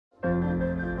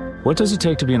What does it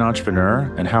take to be an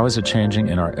entrepreneur, and how is it changing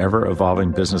in our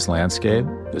ever-evolving business landscape?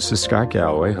 This is Scott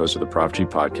Galloway, host of the Prop G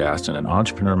podcast and an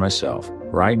entrepreneur myself.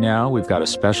 Right now, we've got a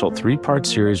special 3-part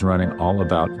series running all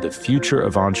about the future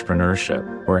of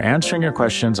entrepreneurship. We're answering your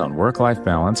questions on work-life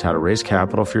balance, how to raise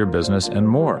capital for your business, and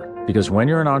more. Because when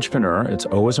you're an entrepreneur, it's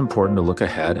always important to look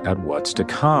ahead at what's to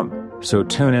come. So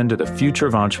tune in to the Future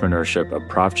of Entrepreneurship, a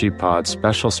Prop G pod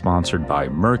special sponsored by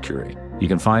Mercury. You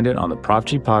can find it on the Prop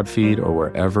G Pod feed or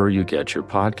wherever you get your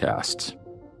podcasts.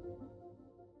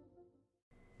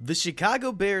 The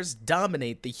Chicago Bears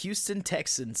dominate the Houston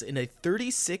Texans in a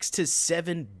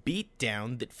 36-7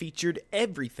 beatdown that featured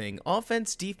everything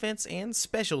offense, defense, and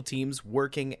special teams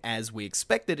working as we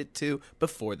expected it to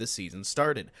before the season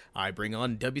started. I bring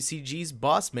on WCG's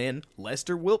boss man,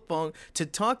 Lester Wiltfong, to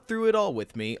talk through it all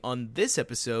with me on this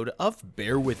episode of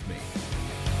Bear With Me.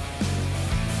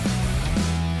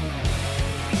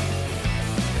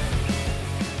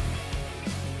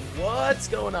 What's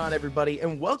going on, everybody,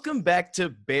 and welcome back to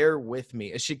Bear With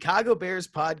Me, a Chicago Bears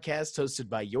podcast hosted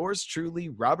by yours truly,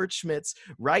 Robert Schmitz,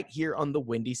 right here on the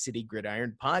Windy City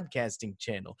Gridiron podcasting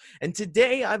channel. And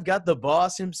today I've got the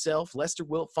boss himself, Lester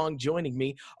Wiltfong, joining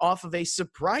me off of a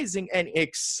surprising and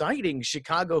exciting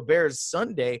Chicago Bears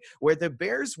Sunday where the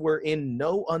Bears were in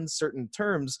no uncertain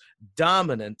terms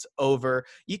dominant over,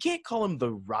 you can't call them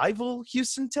the rival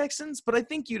Houston Texans, but I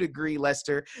think you'd agree,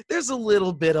 Lester, there's a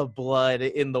little bit of blood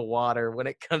in the water when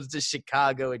it comes to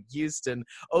Chicago and Houston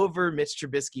over Mitch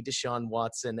Trubisky, Deshaun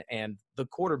Watson, and the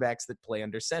quarterbacks that play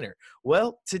under center.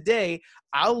 Well, today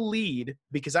I'll lead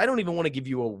because I don't even want to give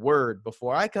you a word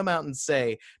before I come out and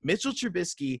say Mitchell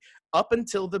Trubisky, up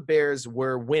until the Bears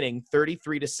were winning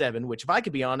 33-7, which if I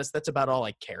could be honest, that's about all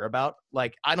I care about.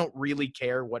 Like, I don't really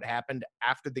care what happened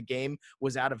after the game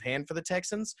was out of hand for the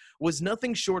Texans, was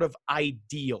nothing short of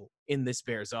ideal in this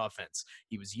Bears offense.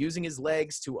 He was using his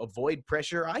legs to avoid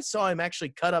pressure. I saw him actually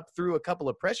cut up through a couple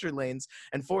of pressure lanes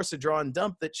and force a draw and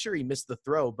dump that, sure, he missed the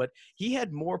throw, but he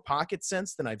had more pocket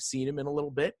sense than I've seen him in a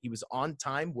little bit. He was on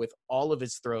time with all of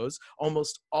his throws.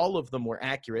 Almost all of them were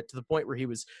accurate to the point where he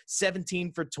was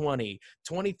 17 for 20,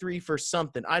 23 for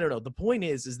something. I don't know. The point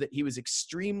is that he was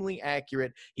extremely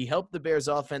accurate. He helped the Bears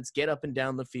offense get up and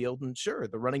down the field, and sure,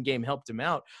 the running game helped him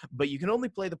out, but you can only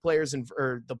play the players and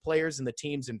the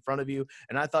teams in front of you,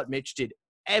 and I thought Mitch did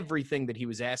everything that he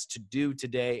was asked to do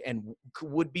today and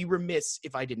would be remiss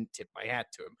if I didn't tip my hat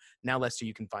to him. Now, Lester,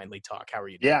 you can finally talk. How are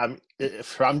you doing? Yeah,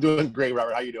 I'm doing great,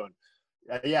 Robert. How you doing?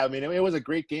 Yeah, I mean, it was a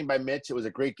great game by Mitch. It was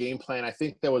a great game plan. I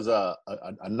think there was a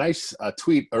nice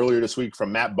tweet earlier this week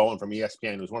from Matt Bowen from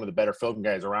ESPN, who's one of the better film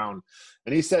guys around.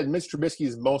 And he said Mitch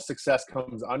Trubisky's most success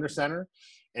comes under center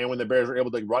and when the Bears are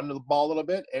able to run the ball a little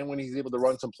bit and when he's able to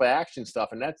run some play action stuff.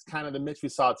 And that's kind of the Mitch we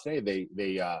saw today.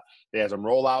 They had some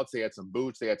rollouts, they had some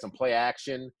boots, they had some play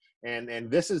action. And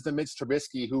this is the Mitch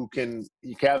Trubisky who can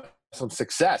have some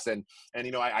success. And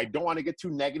you know, I don't want to get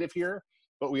too negative here,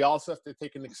 but we also have to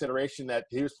take into consideration that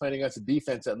he was playing against a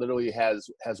defense that literally has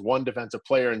one defensive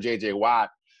player in J.J. Watt,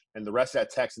 and the rest of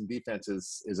that Texan defense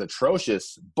is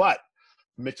atrocious. But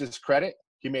Mitch's credit,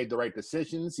 he made the right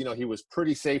decisions. You know, he was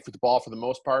pretty safe with the ball for the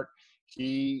most part.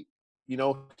 He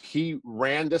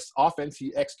ran this offense.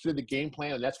 He executed the game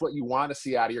plan, and that's what you want to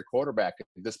see out of your quarterback,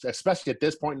 especially at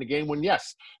this point in the game when,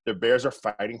 yes, the Bears are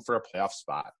fighting for a playoff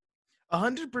spot.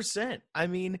 100%. I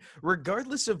mean,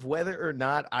 regardless of whether or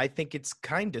not, I think it's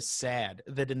kind of sad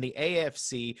that in the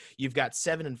AFC, you've got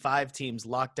 7 and 5 teams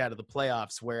locked out of the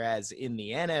playoffs, whereas in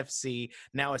the NFC,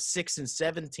 now a 6 and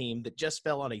 7 team that just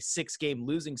fell on a 6-game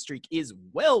losing streak is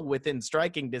well within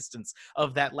striking distance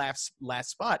of that last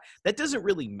spot. That doesn't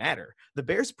really matter. The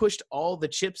Bears pushed all the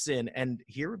chips in, and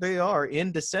here they are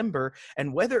in December,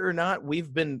 and whether or not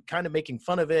we've been kind of making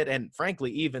fun of it, and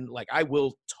frankly, even, like, I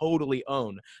will totally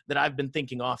own that I've been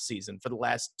thinking off season for the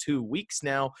last 2 weeks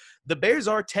now. The Bears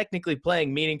are technically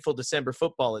playing meaningful December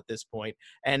football at this point,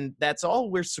 and that's all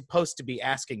we're supposed to be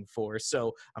asking for.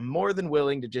 So I'm more than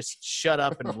willing to just shut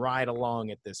up and ride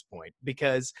along at this point,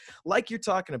 because like you're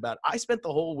talking about, I spent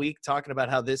the whole week talking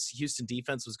about how this Houston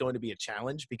defense was going to be a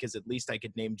challenge because at least I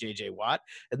could name J.J. Watt.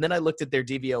 And then I looked at their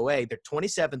DVOA. They're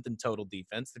 27th in total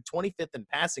defense. They're 25th in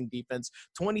passing defense,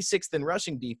 26th in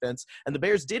rushing defense. And the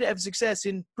Bears did have success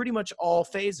in pretty much all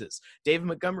phases. David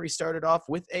Montgomery started off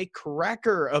with a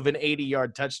cracker of an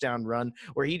 80-yard touchdown run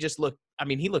where he just looked I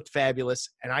mean, he looked fabulous,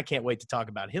 and I can't wait to talk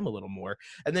about him a little more.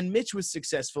 And then Mitch was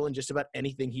successful in just about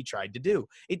anything he tried to do.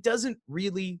 It doesn't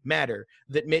really matter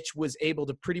that Mitch was able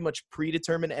to pretty much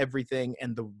predetermine everything,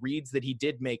 and the reads that he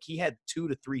did make, he had 2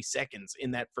 to 3 seconds in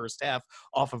that first half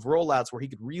off of rollouts where he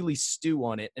could really stew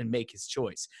on it and make his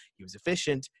choice. He was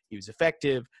efficient. He was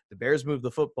effective. The Bears moved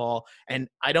the football, and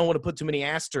I don't want to put too many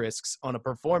asterisks on a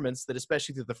performance that,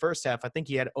 especially through the first half, I think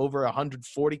he had over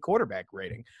 140 quarterback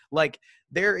rating. Like,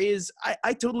 there is,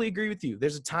 I totally agree with you.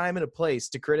 There's a time and a place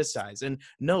to criticize. And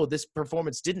no, this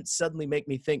performance didn't suddenly make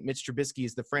me think Mitch Trubisky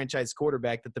is the franchise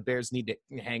quarterback that the Bears need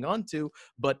to hang on to.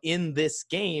 But in this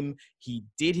game, he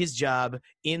did his job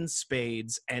in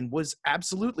spades and was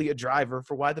absolutely a driver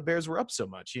for why the Bears were up so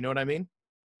much. You know what I mean?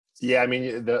 Yeah, I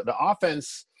mean, the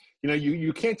offense,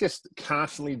 you can't just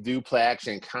constantly do play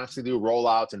action, constantly do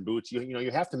rollouts and boots. You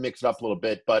have to mix it up a little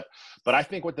bit. But I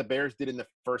think what the Bears did in the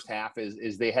first half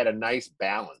is they had a nice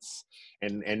balance.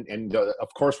 And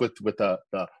of course, with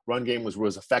the run game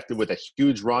was effective with a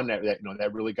huge run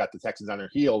that really got the Texans on their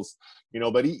heels.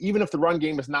 But even if the run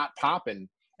game is not popping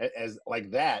as like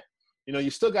that,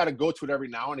 you still got to go to it every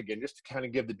now and again just to kind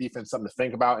of give the defense something to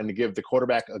think about and to give the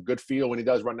quarterback a good feel when he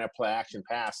does run that play action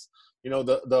pass.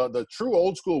 The true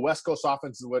old school West Coast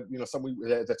offense is what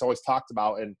that's always talked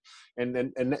about, and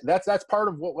that's part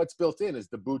of what's built in is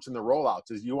the boots and the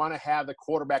rollouts. Is you want to have the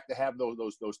quarterback to have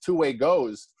those two-way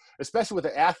goes, especially with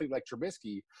an athlete like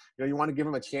Trubisky. You want to give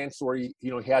him a chance where he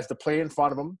has the play in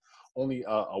front of him, only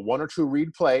a 1 or 2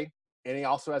 read play. And he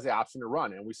also has the option to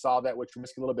run. And we saw that with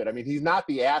Trubisky a little bit. I mean, he's not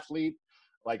the athlete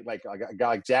like a guy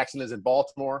like Jackson is in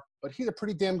Baltimore, but he's a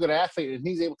pretty damn good athlete, and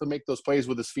he's able to make those plays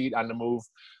with his feet on the move.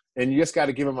 And you just got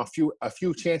to give him a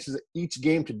few chances each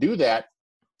game to do that.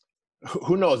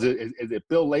 Who knows? Is it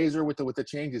Bill Lazor with the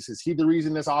changes? Is he the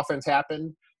reason this offense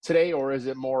happened today, or is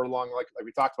it more along like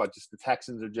we talked about? Just the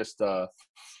Texans are just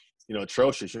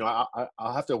atrocious.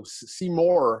 I'll have to see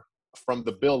more from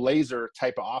the Bill Lazor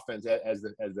type of offense as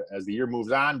the year moves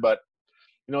on. But,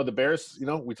 the Bears,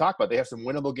 we talked about, they have some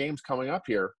winnable games coming up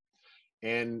here.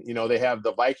 And, they have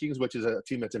the Vikings, which is a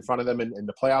team that's in front of them in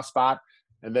the playoff spot.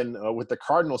 And then with the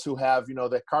Cardinals, who have,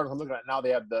 the Cardinals I'm looking at now,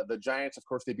 they have the Giants, of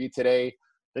course, they beat today.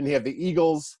 Then you have the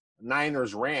Eagles,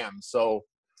 Niners, Rams. So,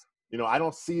 I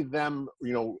don't see them,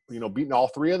 beating all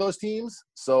 3 of those teams.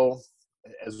 So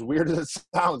as weird as it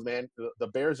sounds, man, the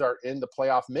Bears are in the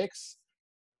playoff mix.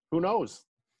 Who knows?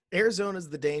 Arizona's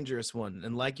the dangerous one.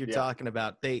 And like you're talking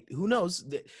about, who knows?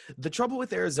 The trouble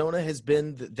with Arizona has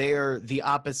been that they're the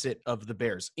opposite of the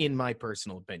Bears, in my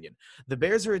personal opinion. The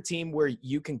Bears are a team where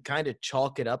you can kind of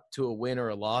chalk it up to a win or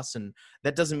a loss, and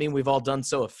that doesn't mean we've all done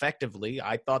so effectively.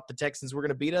 I thought the Texans were going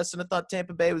to beat us, and I thought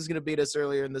Tampa Bay was going to beat us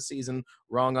earlier in the season.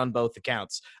 Wrong on both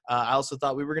accounts. I also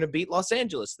thought we were going to beat Los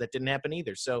Angeles. That didn't happen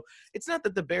either. So it's not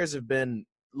that the Bears have been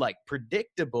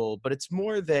predictable, but it's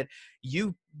more that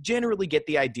you generally get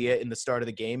the idea in the start of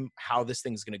the game how this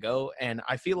thing's going to go. And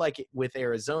I feel like with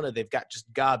Arizona, they've got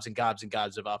just gobs and gobs and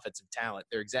gobs of offensive talent.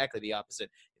 They're exactly the opposite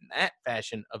in that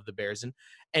fashion of the Bears.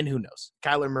 And who knows?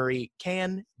 Kyler Murray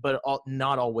can, but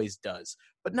not always does.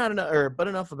 But not enough. But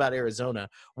enough about Arizona.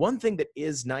 One thing that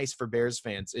is nice for Bears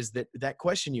fans is that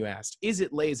question you asked: is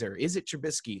it Lazor? Is it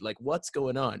Trubisky? Like, what's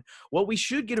going on? Well, we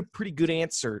should get a pretty good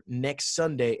answer next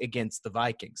Sunday against the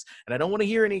Vikings. And I don't want to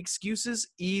hear any excuses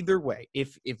either way.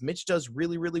 If Mitch does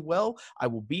really, really well, I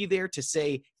will be there to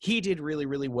say he did really,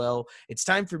 really well. It's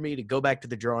time for me to go back to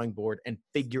the drawing board and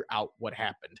figure out what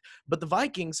happened. But the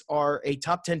Vikings are a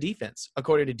top 10 defense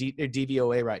according to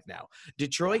DVOA right now.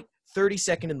 Detroit,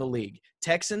 32nd in the league.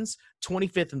 Texans,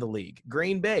 25th in the league.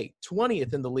 Green Bay,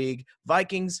 20th in the league.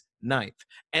 Vikings, 9th.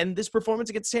 And this performance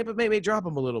against Tampa Bay may drop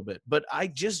them a little bit, but I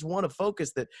just want to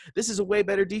focus that this is a way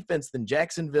better defense than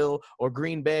Jacksonville or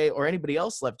Green Bay or anybody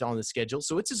else left on the schedule.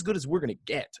 So it's as good as we're going to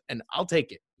get, and I'll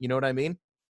take it. You know what I mean?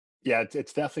 Yeah,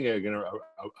 it's definitely going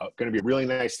to be a really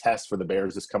nice test for the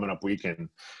Bears this coming up weekend.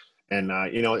 And,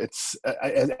 it's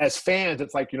as fans,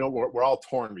 it's like, we're all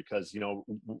torn because,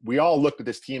 we all looked at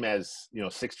this team as,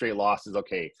 6 straight losses.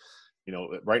 Okay.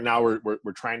 Right now we're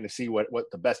trying to see what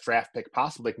the best draft pick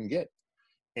possibly can get.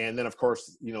 And then, of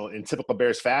course, in typical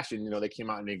Bears fashion, they came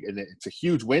out and it's a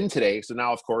huge win today. So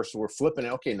now, of course, we're flipping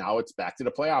it. Okay, now it's back to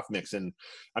the playoff mix. And,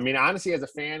 I mean, honestly, as a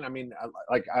fan,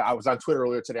 I was on Twitter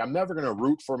earlier today. I'm never going to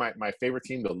root for my favorite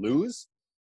team to lose.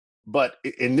 But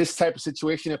in this type of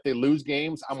situation, if they lose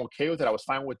games, I'm okay with it. I was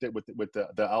fine with it with the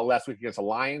last week against the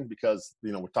Lions because,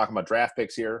 we're talking about draft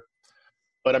picks here.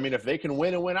 But, I mean, if they can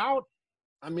win and win out,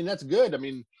 I mean, that's good. I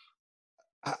mean,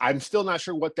 I'm still not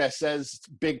sure what that says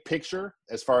big picture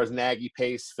as far as Nagy,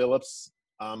 Pace, Phillips.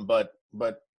 But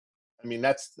I mean,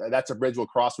 that's a bridge we'll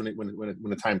cross when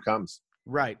the time comes.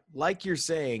 Right. Like you're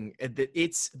saying,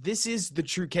 this is the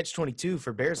true catch-22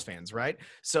 for Bears fans, right?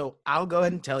 So I'll go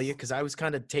ahead and tell you, because I was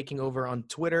kind of taking over on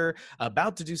Twitter,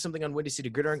 about to do something on Windy City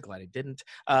Gridiron. Glad I didn't,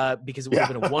 because it would have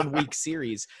been a 1-week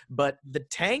series. But the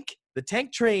tank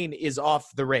train is off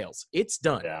the rails. It's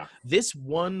done. Yeah. This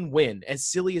one win, as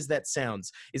silly as that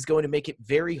sounds, is going to make it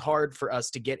very hard for us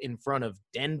to get in front of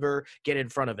Denver, get in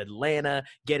front of Atlanta,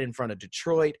 get in front of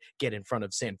Detroit, get in front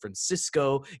of San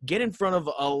Francisco, get in front of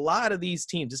a lot of these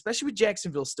teams, especially with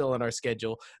Jacksonville still on our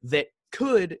schedule, that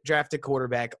could draft a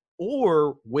quarterback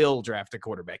or will draft a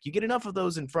quarterback. You get enough of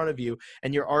those in front of you,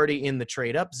 and you're already in the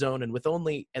trade-up zone, and with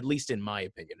only, at least in my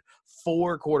opinion,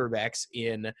 4 quarterbacks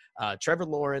in Trevor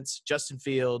Lawrence, Justin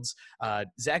Fields,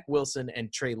 Zach Wilson,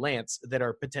 and Trey Lance that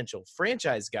are potential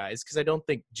franchise guys, because I don't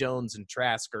think Jones and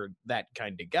Trask are that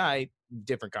kind of guy.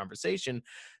 Different conversation.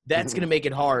 That's going to make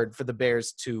it hard for the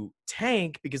Bears to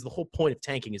tank, because the whole point of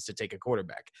tanking is to take a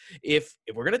quarterback. If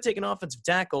we're going to take an offensive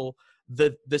tackle,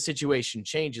 the situation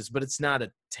changes, but it's not a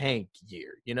tank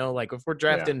year. Like if we're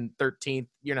drafting 13th,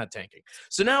 you're not tanking.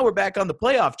 So now we're back on the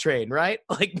playoff train, right?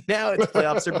 Like now it's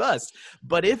playoffs or bust.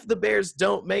 But if the Bears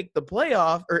don't make the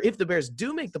playoff, or if the Bears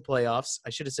do make the playoffs,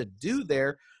 I should have said do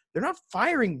there, they're not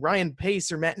firing Ryan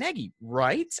Pace or Matt Nagy,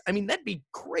 right? I mean, that'd be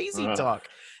crazy talk.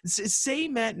 Say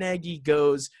Matt Nagy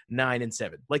goes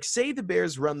 9-7. Like, say the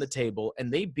Bears run the table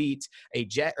and they beat a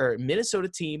Minnesota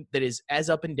team that is as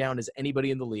up and down as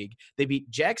anybody in the league. They beat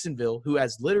Jacksonville, who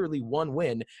has literally 1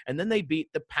 win, and then they beat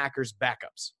the Packers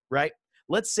backups, right?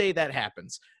 Let's say that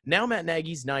happens. Now Matt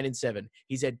Nagy's 9-7.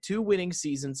 He's had 2 winning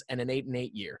seasons and an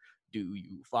 8-8 year. Do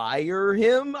you fire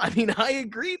him? I mean, I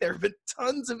agree. There have been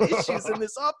tons of issues in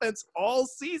this offense all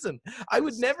season. I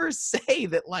would never say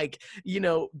that,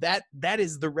 that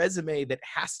is the resume that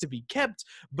has to be kept,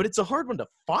 but it's a hard one to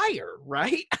fire,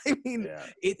 right? I mean,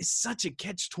 It's such a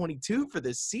catch-22 for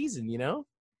this season,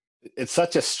 It's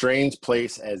such a strange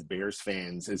place as Bears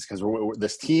fans, is because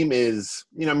this team is,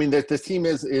 this team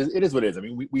is it is what it is. I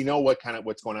mean, we know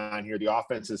what's going on here. The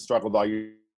offense has struggled all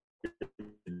year.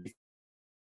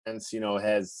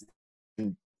 Has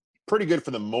been pretty good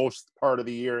for the most part of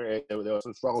the year. There was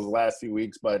some struggles the last few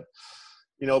weeks, but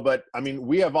I mean,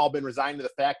 we have all been resigned to the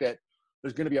fact that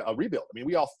there's going to be a rebuild. I mean,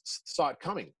 we all saw it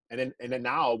coming, and then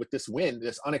now with this win,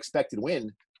 this unexpected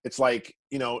win, it's like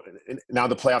now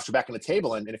the playoffs are back on the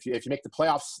table, and if you make the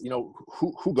playoffs,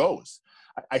 who goes?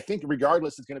 I think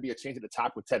regardless, it's going to be a change at the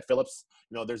top with Ted Phillips.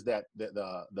 There's that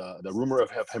the rumor of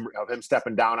him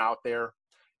stepping down out there.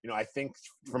 I think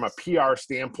from a PR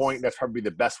standpoint, that's probably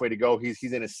the best way to go. He's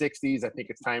in his 60s. I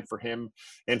think it's time for him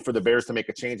and for the Bears to make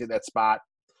a change at that spot.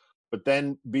 But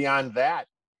then beyond that,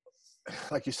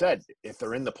 like you said, if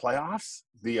they're in the playoffs,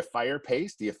 do you fire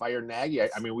Pace? Do you fire Nagy?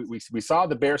 I mean, we saw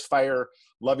the Bears fire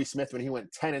Lovie Smith when he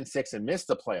went 10-6 and missed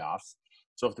the playoffs.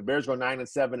 So if the Bears go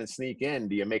 9-7 and sneak in,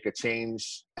 do you make a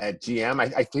change at GM?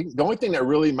 I think the only thing that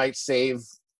really might save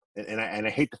 – and I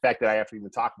hate the fact that I have to even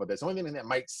talk about this. The only thing that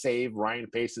might save Ryan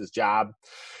Pace's job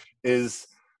is,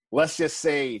 let's just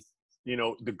say,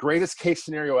 the greatest case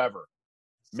scenario ever.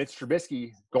 Mitch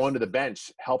Trubisky going to the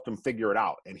bench helped him figure it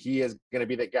out. And he is going to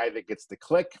be that guy that gets the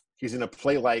click. He's going to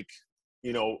play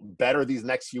better these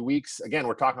next few weeks. Again,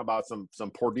 we're talking about some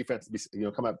poor defense,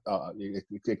 come up,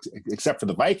 except for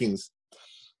the Vikings.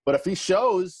 But if he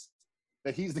shows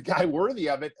that he's the guy worthy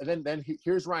of it, and then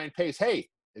here's Ryan Pace. Hey,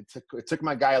 it took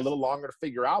my guy a little longer to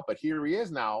figure out, but here he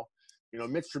is now.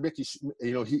 Mitch Trubisky,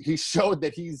 he showed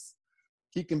that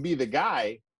he can be the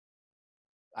guy.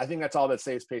 I think that's all that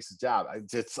saves Pace's job.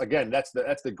 It's again, that's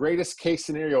the greatest case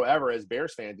scenario ever as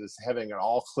Bears fans, is having it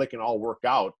all click and all work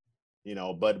out.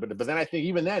 But then I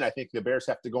think the Bears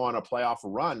have to go on a playoff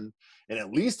run and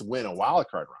at least win a wild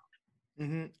card round.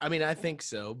 I mean, I think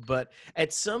so. But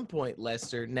at some point,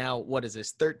 Lester, now what is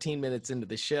this, 13 minutes into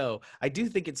the show, I do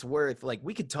think it's worth,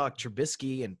 we could talk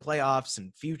Trubisky and playoffs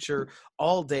and future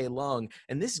all day long.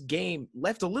 And this game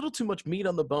left a little too much meat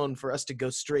on the bone for us to go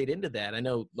straight into that. I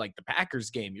know, the Packers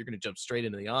game, you're going to jump straight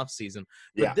into the offseason.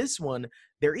 But this one,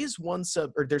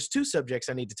 there's 2 subjects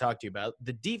I need to talk to you about.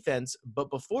 The defense,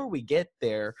 but before we get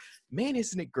there, man,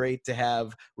 isn't it great to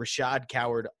have Rashad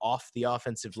Coward off the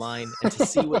offensive line and to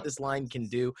see what this line can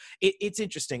do. It's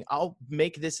interesting. I'll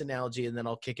make this analogy and then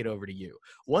I'll kick it over to you.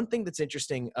 One thing that's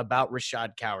interesting about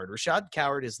Rashad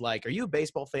Coward is are you a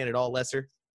baseball fan at all, Lesser?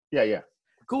 Yeah.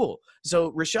 Cool.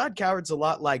 So Rashad Coward's a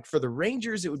lot like, for the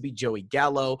Rangers, it would be Joey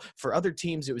Gallo. For other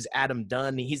teams, it was Adam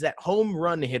Dunn. He's that home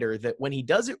run hitter that when he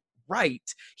does it right,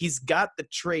 he's got the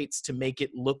traits to make it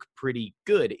look pretty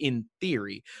good in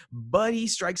theory, but he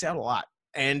strikes out a lot.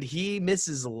 and he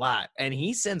misses a lot, and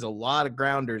he sends a lot of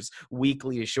grounders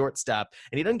weekly to shortstop,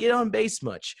 and he doesn't get on base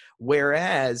much.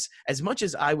 Whereas, as much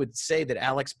as I would say that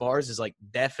Alex Bars is like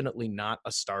definitely not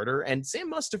a starter, and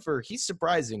Sam Mustipher, he's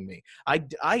surprising me.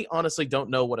 I honestly don't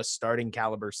know what a starting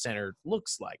caliber center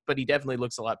looks like, but he definitely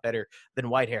looks a lot better than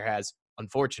Whitehair has.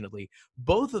 Unfortunately,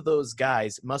 both of those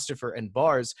guys, Mustipher and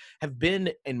Bars, have been,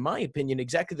 in my opinion,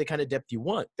 exactly the kind of depth you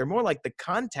want. They're more like the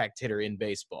contact hitter in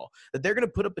baseball, that they're going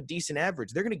to put up a decent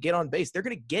average. They're going to get on base. They're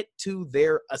going to get to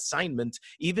their assignment,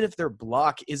 even if their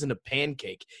block isn't a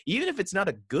pancake. Even if it's not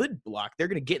a good block, they're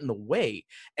going to get in the way.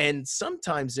 And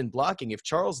sometimes in blocking, if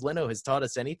Charles Leno has taught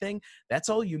us anything, that's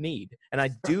all you need. And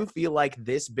I do feel like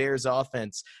this Bears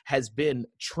offense has been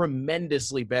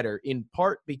tremendously better, in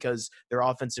part because their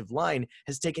offensive line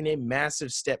has taken a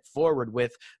massive step forward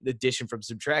with the addition from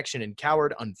subtraction and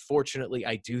Coward. Unfortunately,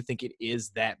 I do think it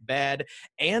is that bad,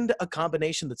 and a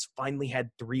combination that's finally had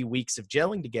 3 weeks of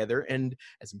gelling together. And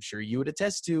as I'm sure you would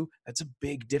attest to, that's a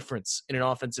big difference in an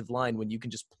offensive line when you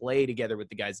can just play together with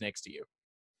the guys next to you.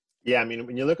 Yeah, I mean,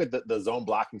 when you look at the zone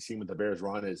blocking scheme with the Bears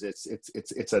run,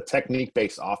 it's a technique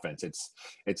based offense.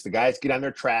 It's the guys get on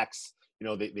their tracks. You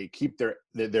know, they keep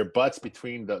their butts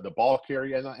between the ball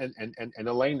carrier and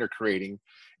the lane they're creating,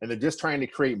 and they're just trying to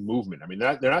create movement. I mean,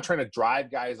 they're not trying to drive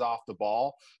guys off the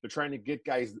ball. They're trying to get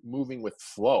guys moving with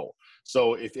flow.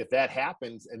 So if that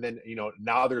happens, and then, you know,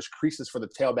 now there's creases for the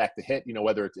tailback to hit, you know,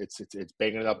 whether it's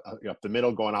banging it up the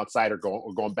middle, going outside, or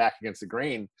going back against the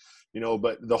grain, you know.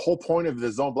 But the whole point of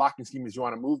the zone blocking scheme is you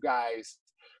want to move guys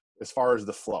as far as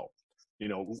the flow. You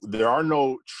know, there are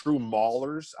no true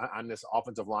maulers on this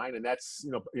offensive line, and that's, you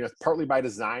know, partly by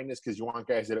design, is because you want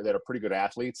guys that are pretty good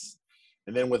athletes.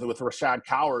 And then with Rashad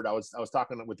Coward, I was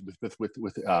talking with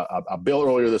Bill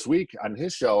earlier this week on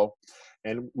his show,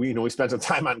 and we spent some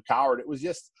time on Coward. It was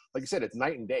just, like you said, it's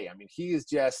night and day. I mean, he is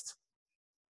just.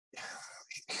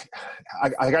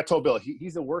 I got told Bill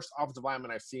he's the worst offensive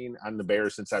lineman I've seen on the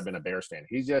Bears since I've been a Bears fan.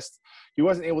 He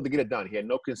wasn't able to get it done. He had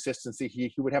no consistency.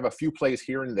 He would have a few plays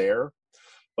here and there,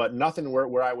 but nothing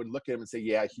where I would look at him and say,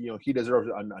 yeah, he deserves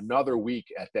another week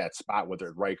at that spot, whether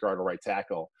it's right guard or right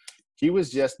tackle. He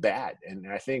was just bad, and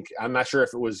I'm not sure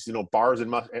if it was, you know, Bars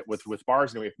and with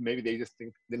Bars, you know, maybe they just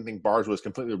didn't think Bars was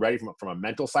completely ready from a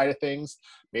mental side of things.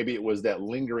 Maybe it was that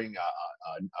lingering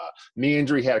knee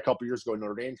injury he had a couple years ago in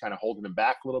Notre Dame, kind of holding him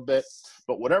back a little bit.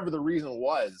 But whatever the reason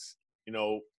was, you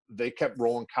know, they kept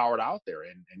rolling Coward out there,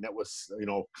 and that was, you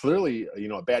know, clearly, you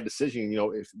know, a bad decision, you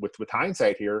know, with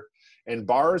hindsight here. And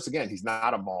Bars, again, he's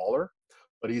not a mauler,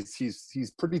 but he's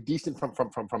pretty decent from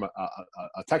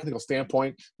a technical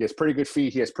standpoint. He has pretty good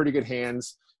feet. He has pretty good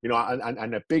hands. You know, on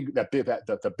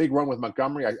the big run with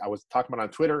Montgomery, I was talking about on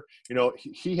Twitter. You know,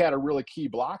 he had a really key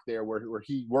block there where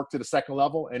he worked to the second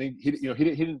level, and he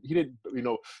didn't you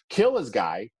know, kill his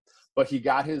guy, but he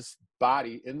got his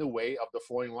body in the way of the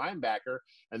flowing linebacker,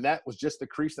 and that was just the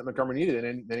crease that Montgomery needed.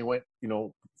 And then he went, you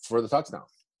know, for the touchdown.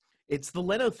 It's the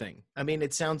Leno thing. I mean,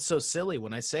 it sounds so silly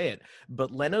when I say it, but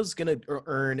Leno's going to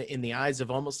earn, in the eyes of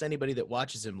almost anybody that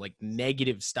watches him, like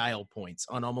negative style points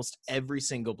on almost every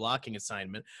single blocking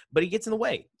assignment, but he gets in the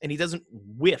way and he doesn't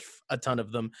whiff a ton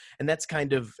of them. And that's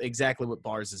kind of exactly what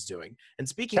Bars is doing. And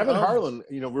speaking Kevin of Harlan,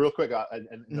 you know, real quick,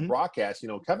 in the broadcast, you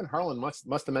know, Kevin Harlan must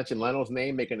have mentioned Leno's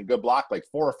name making a good block like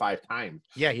 4 or 5 times.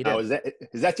 Yeah, he did.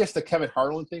 Is that just the Kevin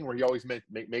Harlan thing where he always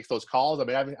makes those calls? I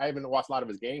mean, I haven't watched a lot of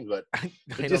his games, but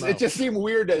it just seemed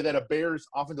weird that a Bears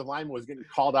offensive lineman was getting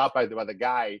called out by the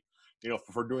guy, you know,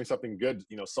 for doing something good,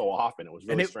 you know, so often. It was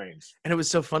really strange. And it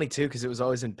was so funny too, because it was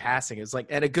always in passing. It was like,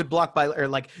 and a good block by, or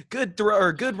like good throw,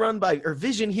 or good run by, or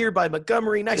vision here by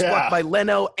Montgomery, nice block by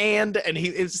Leno, and he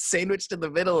is sandwiched in the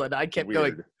middle, and I kept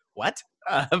going, what?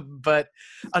 But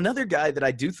another guy that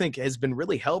I do think has been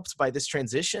really helped by this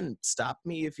transition, stop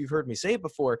me if you've heard me say it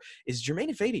before, is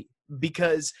Germain Ifedi.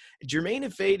 Because Germain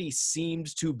Ifedi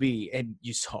seemed to be, and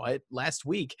you saw it last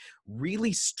week,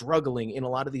 really struggling in a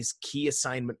lot of these key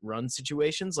assignment run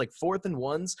situations. Like 4th and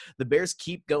 1s, the Bears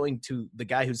keep going to the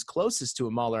guy who's closest to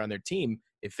a mauler on their team,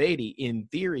 Ifedi, in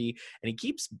theory, and he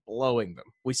keeps blowing them.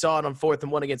 We saw it on 4th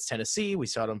and 1 against Tennessee. We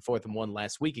saw it on 4th and 1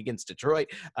 last week against Detroit.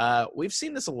 We've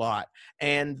seen this a lot.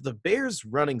 And the Bears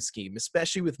running scheme,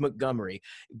 especially with Montgomery,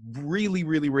 really,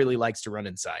 really, really likes to run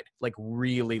inside. Like,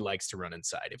 really likes to run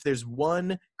inside. If there's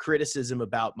one criticism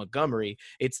about Montgomery,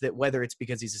 it's that whether it's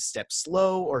because he's a step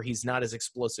slow or he's not as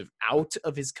explosive out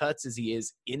of his cuts as he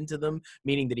is into them,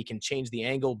 meaning that he can change the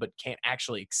angle but can't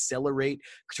actually accelerate.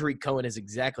 Tariq Cohen is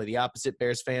exactly the opposite,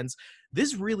 Bears fans.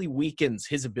 this really weakens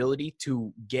his ability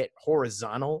to get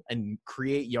horizontal and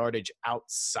create yardage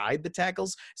outside the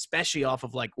tackles, especially off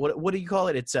of like, what do you call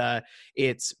it?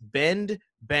 It's bend,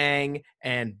 bang,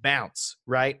 and bounce,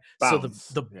 right? Bounce.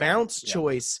 So the bounce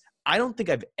choice, I don't think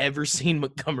I've ever seen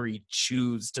Montgomery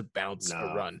choose to bounce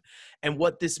a run. And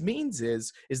what this means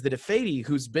is that Ifedi,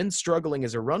 who's been struggling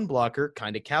as a run blocker,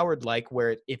 kind of coward-like,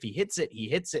 where if he hits it, he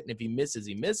hits it, and if he misses,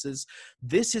 he misses.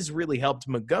 This has really helped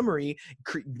Montgomery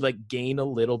gain a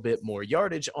little bit more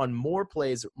yardage on more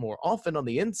plays more often on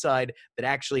the inside that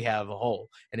actually have a hole.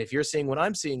 And if you're seeing what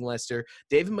I'm seeing, Lester,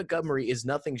 David Montgomery is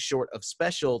nothing short of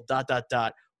special ...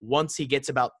 once he gets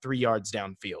about 3 yards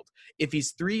downfield. If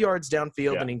he's 3 yards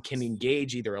downfield and he can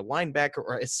engage either a linebacker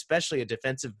or especially a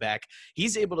defensive back,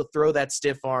 he's able to throw that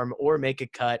stiff arm or make a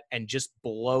cut and just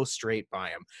blow straight by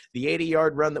him. The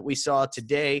 80-yard run that we saw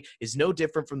today is no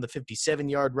different from the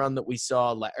 57-yard run that we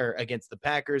saw against the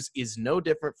Packers, is no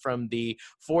different from the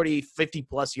 40,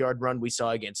 50-plus yard run we saw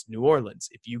against New Orleans.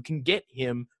 If you can get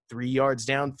him 3 yards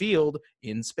downfield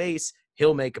in space,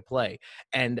 he'll make a play.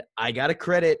 And I got to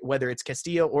credit, whether it's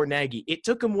Castillo or Nagy, it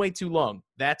took them way too long.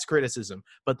 That's criticism.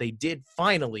 But they did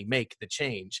finally make the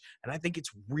change. And I think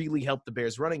it's really helped the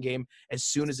Bears running game. As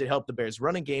soon as it helped the Bears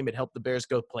running game, it helped the Bears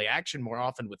go play action more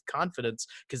often with confidence,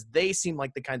 because they seem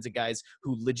like the kinds of guys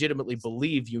who legitimately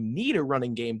believe you need a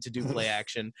running game to do play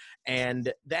action.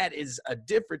 And that is a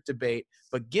different debate.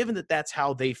 But given that that's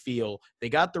how they feel, they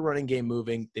got the running game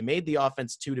moving. They made the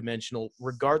offense two-dimensional,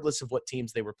 regardless of what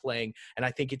teams they were playing. And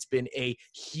I think it's been a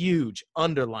huge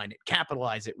underline it,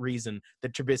 capitalize it reason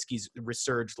that Trubisky's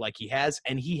resurged like he has,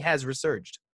 and he has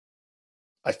resurged.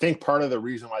 I think part of the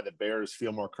reason why the Bears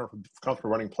feel more comfortable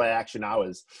running play action now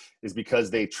is because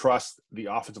they trust the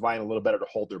offensive line a little better to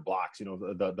hold their blocks. You know,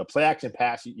 the play action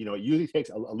pass, you know, it usually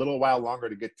takes a little while longer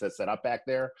to get to set up back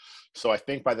there. So I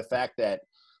think by the fact that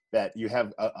you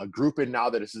have a group in now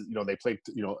that is, you know, they played,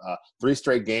 3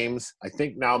 straight games. I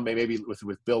think now maybe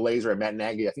with Bill Lazor and Matt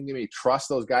Nagy, I think they may trust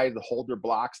those guys to hold their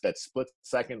blocks that split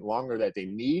second longer that they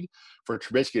need for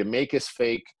Trubisky to make his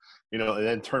fake, you know, and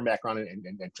then turn back around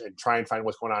and try and find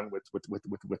what's going on with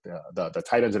the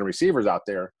tight ends and receivers out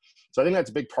there. So I think that's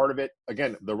a big part of it.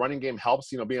 Again, the running game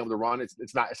helps, you know, being able to run.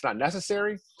 It's not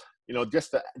necessary. You know,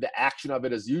 just the action of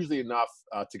it is usually enough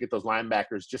to get those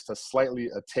linebackers just a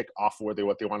tick off what they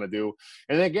want to do.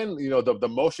 And then again, you know, the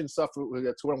motion stuff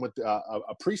that's one with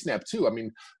a pre-snap too. I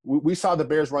mean, we saw the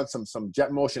Bears run some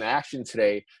jet motion action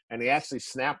today, and they actually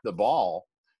snapped the ball,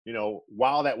 you know,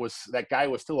 while that guy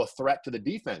was still a threat to the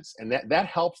defense, and that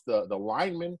helps the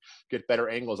linemen get better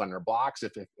angles on their blocks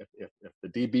if the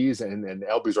DBs and the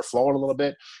LBs are flowing a little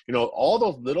bit. You know, all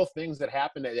those little things that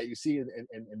happen that you see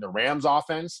in the Rams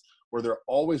offense, where they're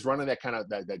always running that kind of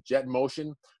that jet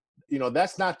motion. You know,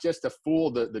 that's not just to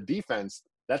fool the defense.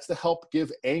 That's to help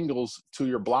give angles to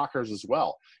your blockers as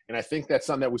well. And I think that's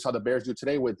something that we saw the Bears do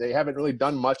today. They haven't really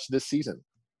done much this season.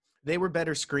 They were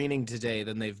better screening today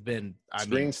than they've been,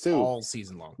 all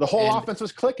season long. The whole offense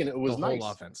was clicking. It was nice. The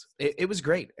whole offense. It was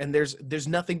great. And there's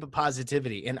nothing but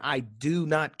positivity. And I do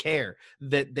not care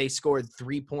that they scored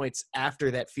 3 points after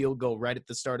that field goal right at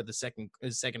the start of the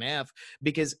second half,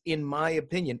 because in my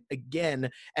opinion,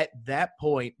 again, at that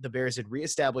point, the Bears had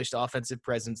reestablished offensive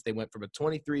presence. They went from a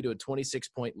 23 to a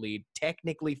 26-point lead,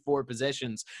 technically 4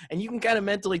 possessions. And you can kind of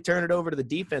mentally turn it over to the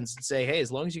defense and say, hey,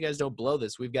 as long as you guys don't blow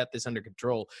this, we've got this under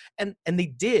control. And they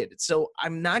did. So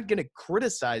I'm not going to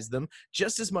criticize them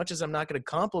just as much as I'm not going to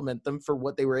compliment them for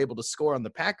what they were able to score on the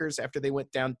Packers after they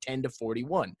went down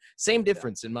 10-41. Same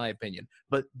difference in my opinion.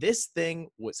 But this thing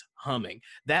was humming.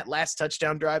 That last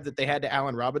touchdown drive that they had to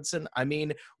Allen Robinson, I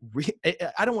mean,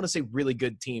 I don't want to say really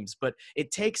good teams, but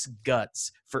it takes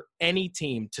guts for any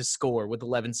team to score with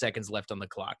 11 seconds left on the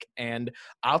clock. And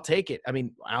I'll take it. I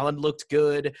mean, Allen looked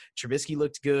good. Trubisky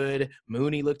looked good.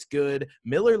 Mooney looked good.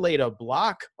 Miller laid a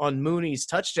block on Mooney's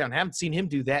touchdown. I haven't seen him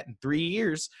do that in 3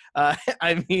 years.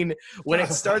 I mean, when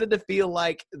it started to feel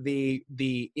like the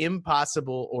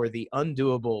impossible or the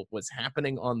undoable was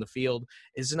happening on the field,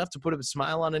 is enough to put a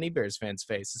smile on any Bears fan's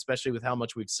face, especially with how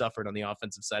much we've suffered on the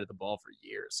offensive side of the ball for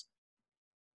years.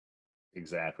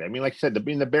 Exactly. I mean, like you said,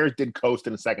 the Bears did coast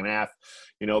in the second half,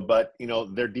 you know, but, you know,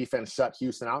 their defense shut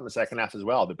Houston out in the second half as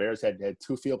well. The Bears had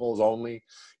 2 field goals only.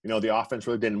 You know, the offense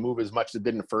really didn't move as much as it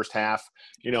did in the first half.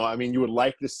 You know, I mean, you would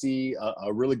like to see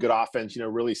a really good offense, you know,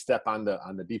 really step on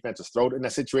the defense's throat in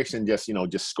that situation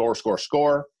and just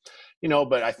score. You know,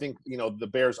 but I think, you know, the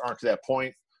Bears aren't to that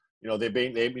point. You know, they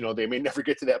may never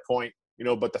get to that point, you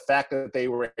know, but the fact that they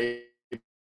were able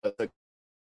to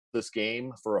this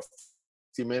game for a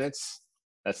few minutes,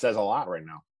 that says a lot right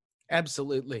now.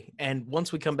 Absolutely. And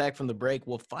once we come back from the break,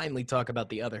 we'll finally talk about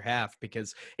the other half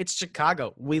because it's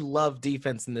Chicago. We love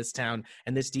defense in this town,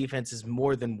 and this defense is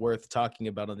more than worth talking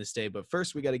about on this day. But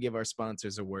first, we got to give our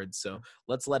sponsors a word. So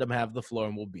let's let them have the floor,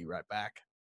 and we'll be right back.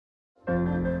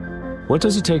 What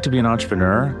does it take to be an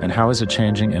entrepreneur, and how is it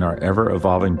changing in our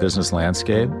ever-evolving business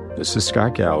landscape? This is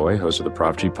Scott Galloway, host of the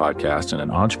Prop G podcast, and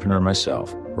an entrepreneur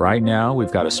myself. Right now,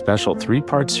 we've got a special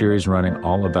 3-part series running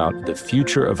all about the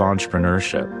future of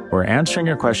entrepreneurship. We're answering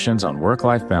your questions on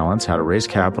work-life balance, how to raise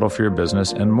capital for your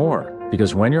business, and more.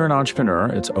 Because when you're an entrepreneur,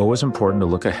 it's always important to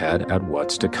look ahead at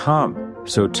what's to come.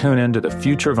 So tune in to the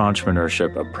Future of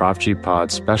Entrepreneurship, a Prop G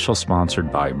pod special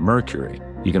sponsored by Mercury.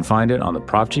 You can find it on the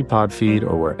Prop G Pod feed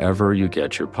or wherever you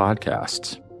get your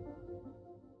podcasts.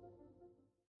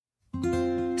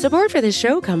 Support for this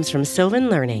show comes from Sylvan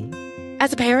Learning.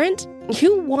 As a parent,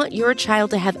 you want your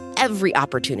child to have every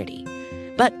opportunity,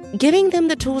 but giving them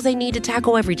the tools they need to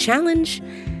tackle every challenge,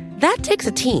 that takes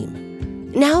a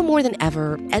team. Now more than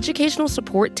ever, educational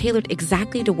support tailored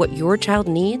exactly to what your child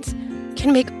needs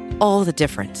can make all the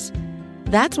difference.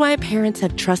 That's why parents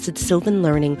have trusted Sylvan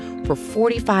Learning for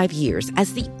 45 years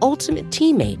as the ultimate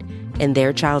teammate in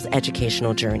their child's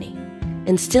educational journey,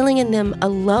 instilling in them a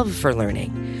love for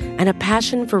learning and a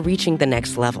passion for reaching the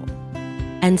next level.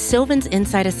 And Sylvan's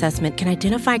Insight Assessment can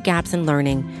identify gaps in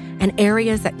learning and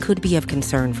areas that could be of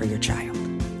concern for your child.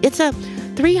 It's a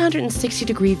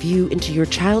 360-degree view into your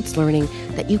child's learning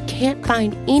that you can't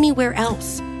find anywhere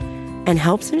else, and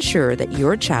helps ensure that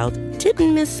your child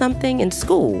didn't miss something in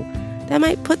school that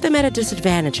might put them at a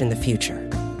disadvantage in the future.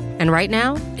 And right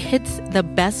now, it's the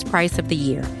best price of the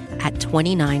year at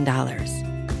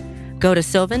 $29. Go to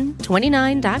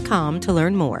sylvan29.com to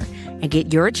learn more and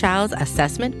get your child's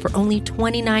assessment for only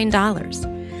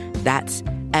 $29. That's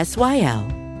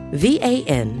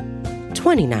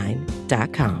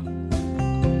SYLVAN29.com.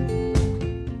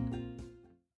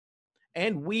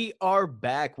 And we are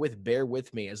back with Bear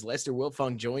With Me as Lester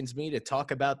Wilfong joins me to talk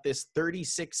about this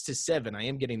 36-7. I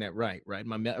am getting that right?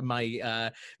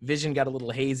 My vision got a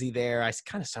little hazy there. I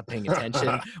kind of stopped paying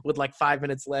attention with like 5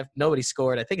 minutes left. Nobody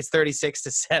scored. I think it's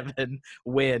 36-7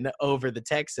 win over the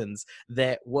Texans.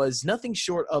 That was nothing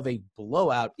short of a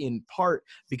blowout, in part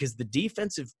because the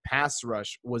defensive pass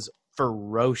rush was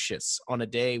ferocious on a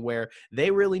day where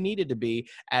they really needed to be.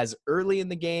 As early in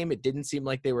the game, it didn't seem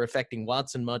like they were affecting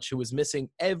Watson much, who was missing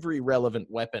every relevant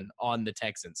weapon on the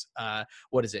Texans.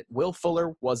 Will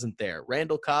Fuller wasn't there.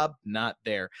 Randall Cobb, not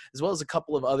there, as well as a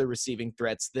couple of other receiving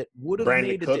threats that would have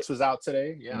Brandon made Cooks was out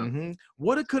today. Yeah. Mm-hmm.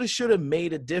 Woulda, coulda, shoulda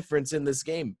made a difference in this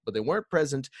game, but they weren't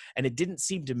present, and it didn't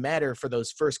seem to matter for those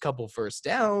first couple first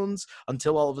downs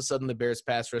until all of a sudden the Bears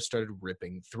pass rush started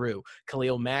ripping through.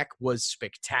 Khalil Mack was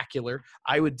spectacular.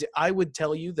 I would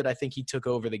tell you that I think he took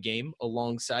over the game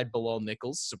alongside Bilal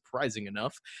Nichols, surprising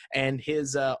enough, and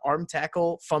his arm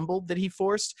tackle fumble that he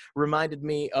forced reminded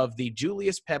me of the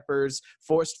Julius Peppers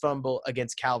forced fumble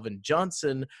against Calvin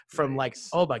Johnson from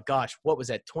oh my gosh, what was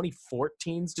that,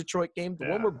 2014's Detroit game? The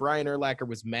one where Brian Urlacher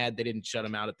was mad they didn't shut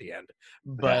him out at the end.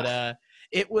 But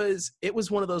it was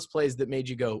one of those plays that made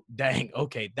you go, dang,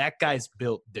 okay, that guy's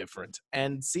built different.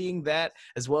 And seeing that,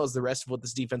 as well as the rest of what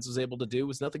this defense was able to do,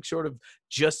 was nothing short of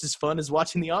just as fun as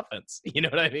watching the offense. You know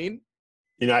what I mean?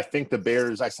 You know, I think the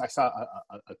Bears, I saw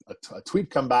a tweet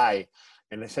come by,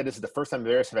 and they said this is the first time the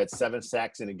Bears have had 7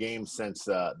 sacks in a game since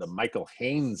the Michael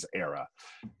Haynes era.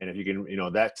 And if you can,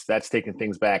 that's taking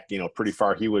things back, pretty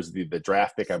far. He was the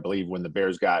draft pick, I believe, when the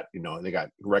Bears got, they got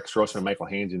Rex Grossman and Michael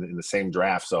Haynes in the same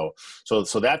draft. So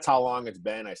that's how long it's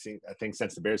been. I think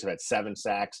since the Bears have had 7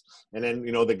 sacks. And then,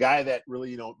 the guy that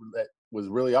really, that was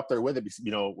really up there with it,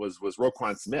 was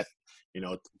Roquan Smith.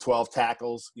 12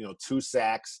 tackles, 2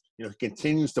 sacks. He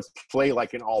continues to play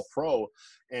like an all-pro,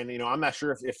 and I'm not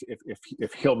sure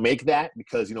if he'll make that,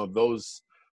 because those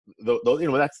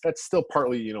that's still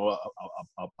partly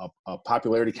a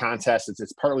popularity contest.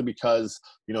 It's partly because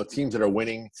teams that are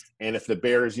winning, and if the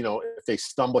Bears if they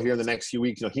stumble here in the next few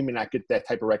weeks, he may not get that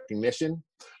type of recognition.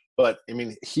 But, I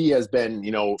mean, he has been,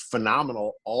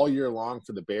 phenomenal all year long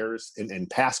for the Bears in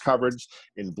pass coverage,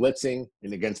 in blitzing,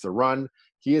 and against the run.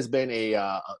 He has been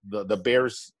the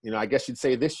Bears, I guess you'd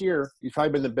say this year, he's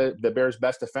probably been the Bears'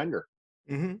 best defender.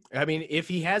 Mm-hmm. I mean, if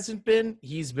he hasn't been,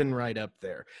 he's been right up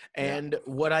there. And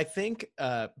what I think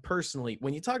personally,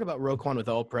 when you talk about Roquan with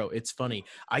All-Pro, it's funny.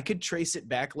 I could trace it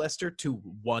back, Lester, to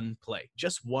one play,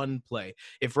 just one play.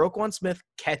 If Roquan Smith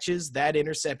catches that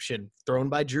interception thrown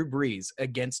by Drew Brees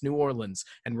against New Orleans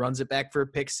and runs it back for a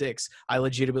pick 6, I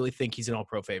legitimately think he's an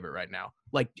All-Pro favorite right now.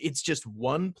 Like, it's just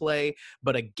one play,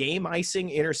 but a game-icing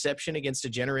interception against a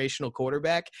generational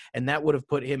quarterback, and that would have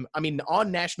put him, I mean,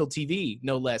 on national TV,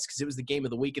 no less, because it was the game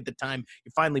of the week at the time.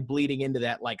 You're finally bleeding into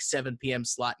that, like, 7 p.m.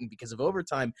 slot, and because of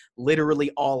overtime,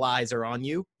 literally all eyes are on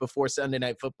you before Sunday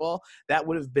Night Football. That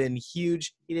would have been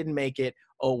huge. He didn't make it.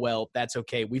 Oh, well, that's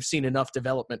okay. We've seen enough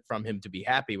development from him to be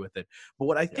happy with it. But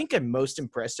what I think I'm most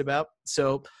impressed about,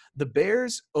 so the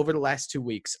Bears over the last 2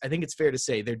 weeks, I think it's fair to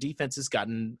say their defense has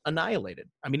gotten annihilated.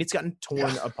 I mean, it's gotten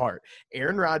torn apart.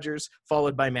 Aaron Rodgers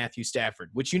followed by Matthew Stafford,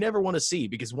 which you never want to see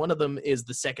because one of them is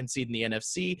the second seed in the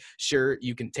NFC. Sure,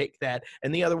 you can take that.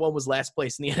 And the other one was last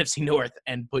place in the NFC North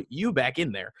and put you back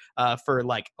in there for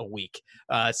like a week.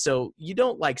 So you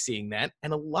don't like seeing that.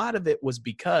 And a lot of it was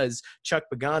because Chuck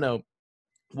Pagano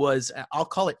was, I'll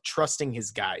call it, trusting his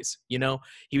guys. You know,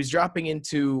 he was dropping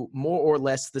into more or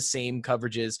less the same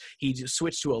coverages. He just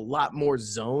switched to a lot more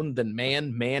zone than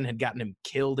man. Man had gotten him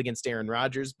killed against Aaron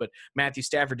Rodgers, but Matthew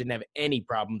Stafford didn't have any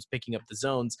problems picking up the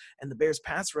zones, and the Bears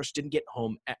pass rush didn't get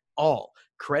home at all.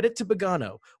 Credit to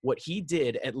Pagano. What he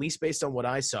did, at least based on what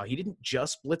I saw, he didn't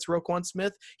just blitz Roquan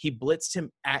Smith. He blitzed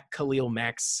him at Khalil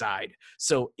Mack's side.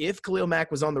 So if Khalil Mack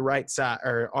was on the right side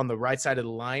or on the right side of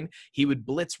the line, he would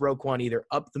blitz Roquan either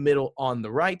up the middle on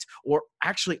the right or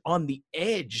actually on the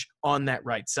edge on that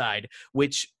right side,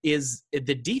 which is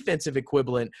the defensive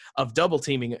equivalent of double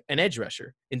teaming an edge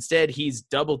rusher. Instead, he's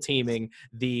double teaming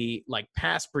the like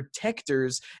pass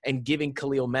protectors and giving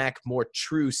Khalil Mack more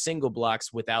true single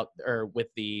blocks without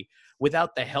the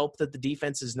help that the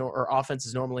defense is or offense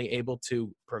is normally able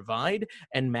to provide.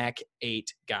 And Mack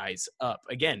ate guys up.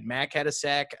 Again, Mack had a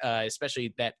sack,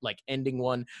 especially that like ending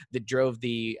one that drove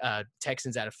the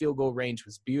Texans out of field goal range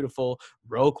was beautiful.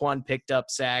 Roquan picked up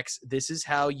sacks. This is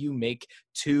how you make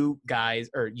two guys,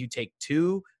 or you take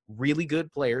two really good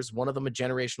players, one of them a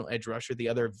generational edge rusher, the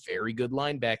other a very good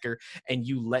linebacker, and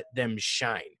you let them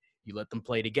shine. You let them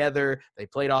play together. They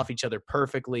played off each other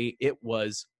perfectly. It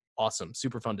was awesome.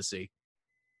 Super fun to see.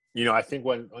 You know, I think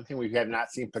one thing we have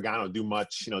not seen Pagano do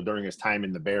much, you know, during his time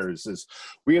in the Bears is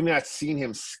we have not seen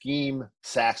him scheme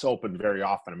sacks open very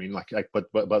often. I mean, but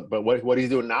what he's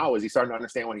doing now is he's starting to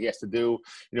understand what he has to do.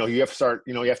 You know, you have to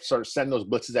start sending those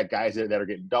blitzes at guys that are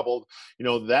getting doubled. You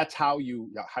know, that's how you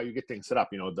get things set up.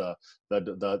 You know,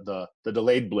 the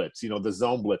delayed blitz. You know, the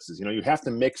zone blitzes. You know, you have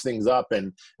to mix things up.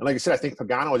 And like I said, I think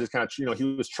Pagano was just kind of, you know,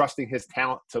 he was trusting his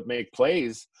talent to make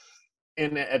plays.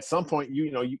 And at some point,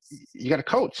 you got to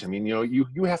coach. I mean, you know,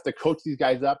 you have to coach these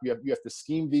guys up. You have to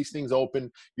scheme these things open.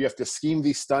 You have to scheme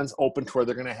these stunts open to where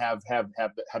they're going to have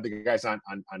the guys on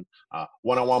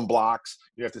one-on-one blocks.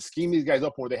 You have to scheme these guys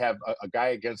open where they have a guy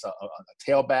against a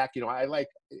tailback. You know, I like,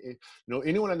 you know,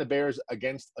 anyone on the Bears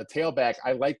against a tailback.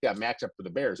 I like that matchup for the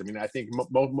Bears. I mean, I think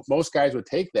most guys would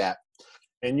take that.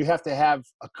 And you have to have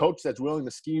a coach that's willing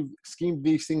to scheme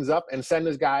these things up and send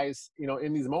his guys, you know,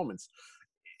 in these moments.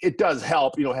 It does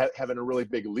help, you know, having a really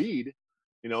big lead,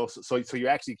 you know, so you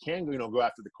actually can, you know, go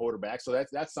after the quarterback. So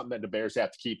that's something that the Bears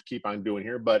have to keep on doing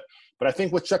here. But I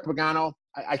think with Chuck Pagano,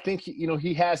 I think, you know,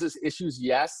 he has his issues,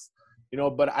 yes, you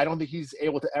know, but I don't think he's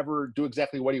able to ever do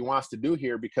exactly what he wants to do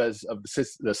here because of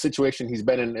the situation he's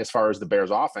been in as far as the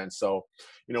Bears offense. So,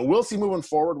 you know, we'll see moving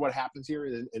forward what happens here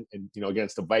and you know,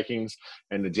 against the Vikings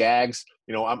and the Jags.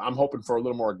 You know, I'm hoping for a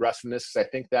little more aggressiveness because I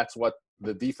think that's what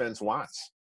the defense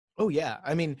wants. Oh, yeah.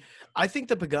 I mean, I think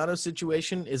the Pagano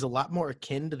situation is a lot more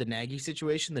akin to the Nagy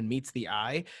situation than meets the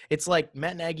eye. It's like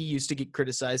Matt Nagy used to get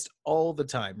criticized all the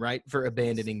time, right, for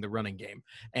abandoning the running game.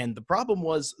 And the problem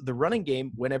was the running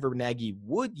game, whenever Nagy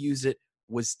would use it,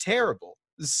 was terrible.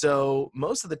 So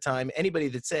most of the time, anybody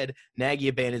that said Nagy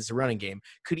abandons the running game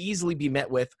could easily be met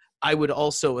with, I would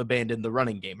also abandon the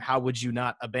running game. How would you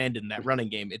not abandon that running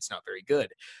game? It's not very good.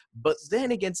 But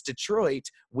then against Detroit,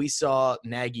 we saw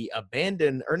Nagy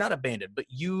but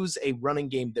use a running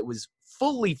game that was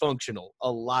fully functional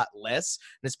a lot less,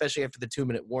 and especially after the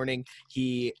 2-minute warning,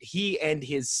 he and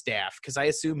his staff, because I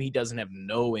assume he doesn't have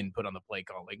no input on the play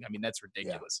calling. I mean, that's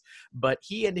ridiculous. Yeah. But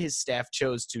he and his staff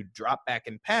chose to drop back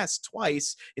and pass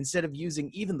twice instead of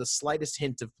using even the slightest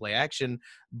hint of play action.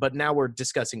 But now we're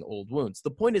discussing old wounds.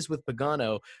 The point is with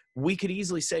Pagano, we could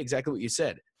easily say exactly what you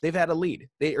said. They've had a lead.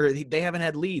 They haven't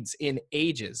had leads in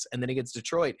ages. And then against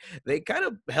Detroit, they kind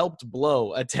of helped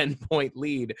blow a 10-point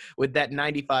lead with that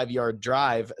 95-yard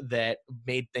drive that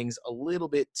made things a little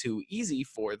bit too easy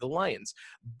for the Lions.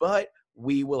 But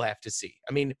we will have to see.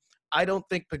 I mean, I don't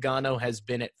think Pagano has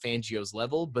been at Fangio's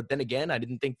level, but then again, I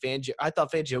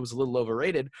thought Fangio was a little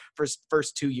overrated for his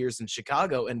first 2 years in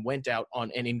Chicago and went out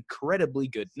on an incredibly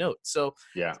good note. So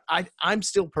Yeah. I'm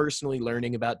still personally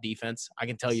learning about defense. I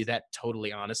can tell you that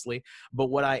totally honestly. But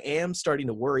what I am starting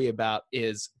to worry about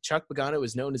is Chuck Pagano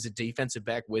is known as a defensive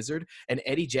back wizard, and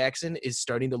Eddie Jackson is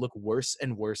starting to look worse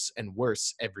and worse and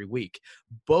worse every week.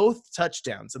 Both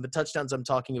touchdowns, and the touchdowns I'm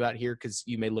talking about here, because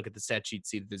you may look at the stat sheet,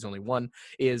 see that there's only one,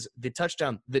 is the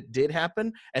touchdown that did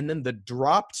happen, and then the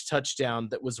dropped touchdown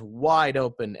that was wide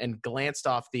open and glanced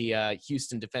off the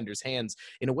Houston defender's hands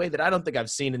in a way that I don't think I've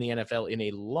seen in the NFL in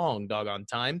a long doggone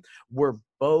time, were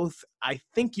both, I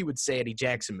think you would say, Eddie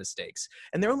Jackson mistakes.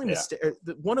 And they're only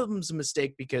one of them's a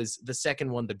mistake because the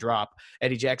second one, the drop,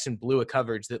 Eddie Jackson blew a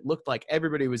coverage that looked like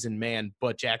everybody was in man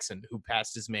but Jackson, who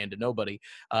passed his man to nobody.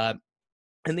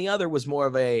 And the other was more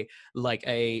of it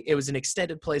was an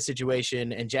extended play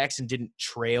situation, and Jackson didn't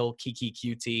trail Kiki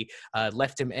QT,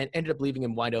 left him and ended up leaving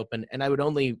him wide open. And I would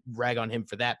only rag on him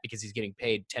for that because he's getting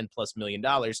paid $10+ million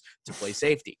to play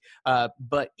safety.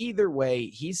 But either way,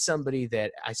 he's somebody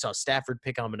that I saw Stafford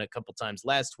pick on him a couple times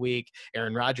last week.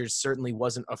 Aaron Rodgers certainly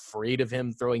wasn't afraid of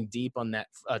him throwing deep on that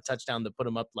touchdown that put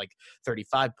him up like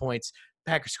 35 points.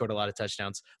 Packers scored a lot of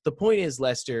touchdowns. The point is,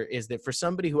 Lester, is that for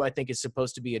somebody who I think is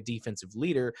supposed to be a defensive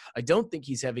leader, I don't think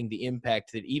he's having the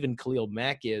impact that even Khalil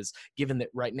Mack is, given that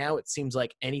right now it seems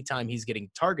like anytime he's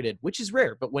getting targeted, which is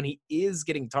rare, but when he is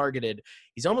getting targeted,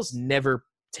 he's almost never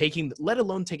let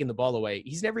alone taking the ball away.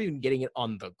 He's never even getting it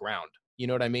on the ground. You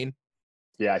know what I mean?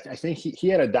 Yeah, I think he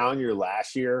had a down year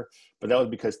last year, but that was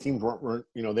because teams weren't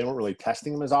they weren't really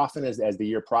testing him as often as the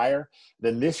year prior.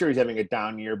 Then this year he's having a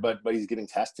down year, but he's getting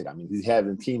tested. I mean, he's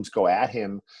having teams go at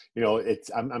him.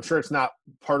 I'm sure it's not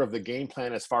part of the game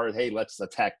plan as far as, hey, let's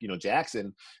attack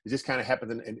Jackson. It just kind of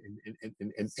happens in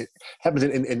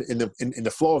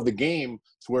the flow of the game,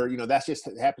 to where that's just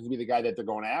happens to be the guy that they're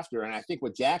going after. And I think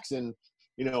with Jackson,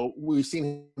 we've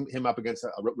seen him up against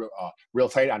a real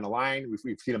tight on the line.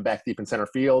 We've seen him back deep in center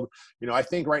field. I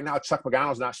think right now Chuck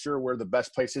Pagano's not sure where the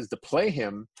best place is to play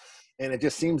him. And it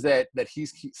just seems that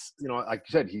he's like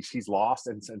you said, he's lost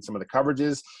in some of the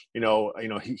coverages.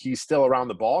 He's still around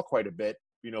the ball quite a bit,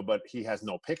 but he has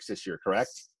no picks this year, correct?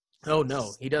 Oh,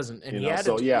 no, he doesn't. And he had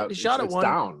a shot at one.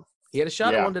 Down. He had a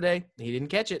shot at one today. He didn't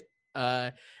catch it.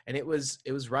 And it was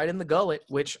right in the gullet,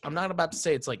 which I'm not about to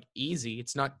say it's like easy.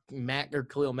 It's not Mack or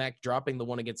Khalil Mack dropping the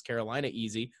one against Carolina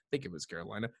easy. I think it was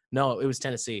Carolina. No, it was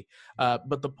Tennessee.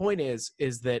 But the point is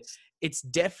that it's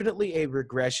definitely a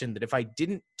regression that if I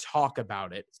didn't talk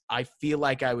about it, I feel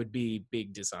like I would be being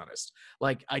dishonest.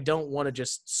 Like, I don't want to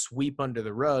just sweep under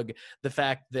the rug the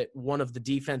fact that one of the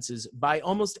defenses, by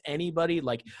almost anybody,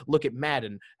 like look at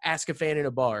Madden, ask a fan in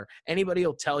a bar, anybody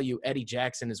will tell you Eddie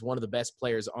Jackson is one of the best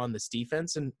players on this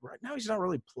defense. And right now he's not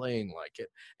really playing like it.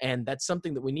 And that's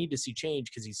something that we need to see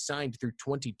change because he's signed through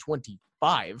 2025.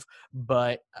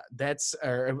 But I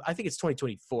think it's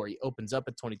 2024. He opens up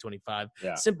at 2025.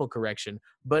 Yeah. Simple correction.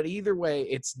 But either way,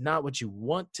 it's not what you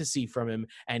want to see from him.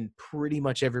 And pretty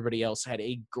much everybody else had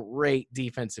a great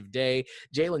defensive day.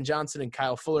 Jalen Johnson and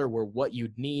Kyle Fuller were what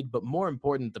you'd need. But more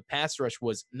important, the pass rush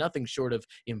was nothing short of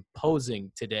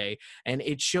imposing today. And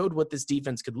it showed what this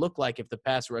defense could look like if the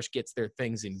pass rush gets their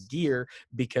things in gear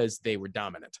because they were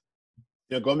dominant.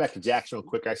 Going back to Jackson real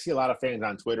quick, I see a lot of fans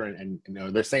on Twitter and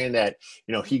they're saying that,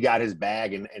 he got his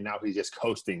bag and now he's just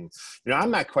coasting.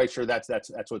 I'm not quite sure that's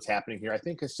what's happening here. I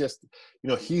think it's just,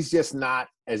 he's just not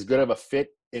as good of a fit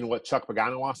in what Chuck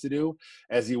Pagano wants to do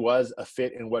as he was a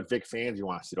fit in what Vic Fangio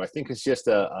wants to do. I think it's just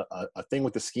a thing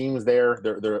with the schemes there.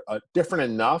 They're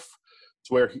different enough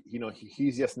to where,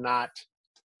 he's just not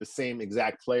the same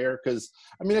exact player. Because,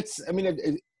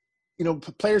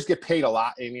 players get paid a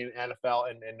lot in the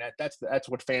NFL, and that's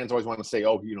what fans always want to say.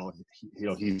 Oh,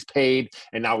 he's paid,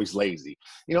 and now he's lazy.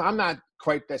 I'm not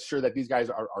quite that sure that these guys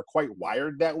are quite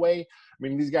wired that way.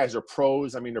 These guys are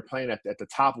pros. They're playing at the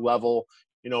top level.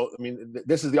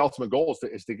 This is the ultimate goal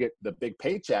is to get the big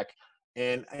paycheck.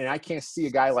 And I can't see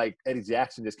a guy like Eddie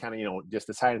Jackson just kind of just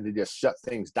deciding to just shut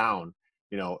things down.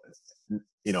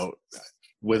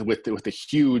 With the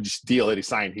huge deal that he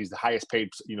signed. He's the highest paid,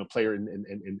 player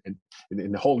in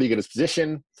the whole league at his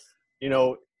position.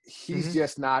 He's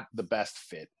just not the best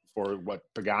fit for what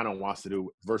Pagano wants to do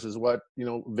versus what,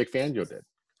 Vic Fangio did.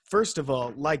 First of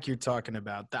all, like you're talking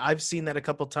about, I've seen that a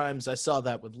couple times. I saw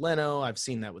that with Leno. I've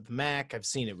seen that with Mac. I've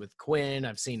seen it with Quinn.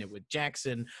 I've seen it with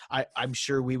Jackson. I'm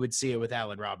sure we would see it with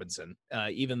Allen Robinson,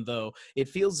 even though it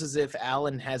feels as if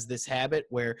Allen has this habit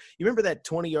where you remember that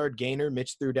 20-yard gainer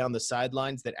Mitch threw down the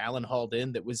sidelines that Allen hauled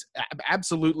in that was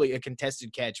absolutely a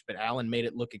contested catch, but Allen made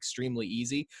it look extremely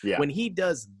easy. Yeah. When he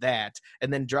does that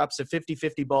and then drops a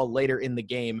 50-50 ball later in the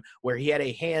game where he had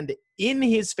a hand in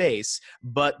his face,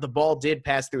 but the ball did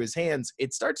pass through his hands,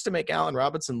 it starts to make Allen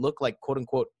Robinson look like, quote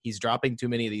unquote, he's dropping too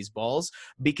many of these balls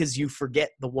because you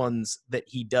forget the ones that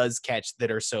he does catch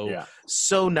that are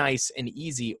so nice and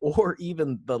easy, or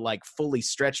even the like fully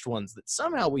stretched ones that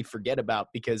somehow we forget about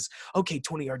because, okay,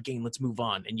 20-yard gain, let's move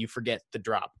on. And you forget the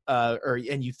drop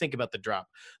and you think about the drop.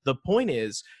 The point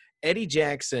is Eddie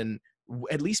Jackson,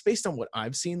 at least based on what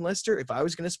I've seen, Lester, if I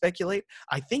was going to speculate,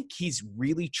 I think he's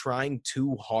really trying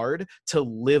too hard to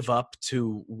live up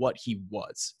to what he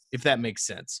was, if that makes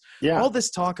sense. Yeah. All this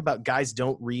talk about guys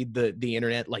don't read the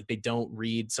internet, like they don't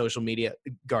read social media,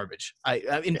 garbage.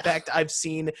 In fact, I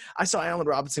saw Allen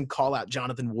Robinson call out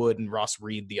Jonathan Wood and Ross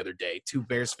Reed the other day, two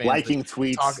Bears fans. Liking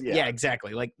tweets. Yeah,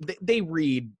 exactly. Like they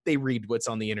read what's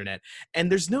on the internet.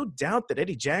 And there's no doubt that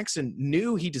Eddie Jackson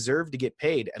knew he deserved to get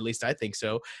paid, at least I think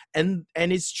so, and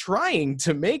is trying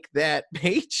to make that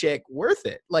paycheck worth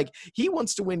it. Like he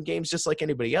wants to win games just like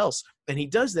anybody else. And he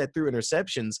does that through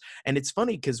interceptions. And it's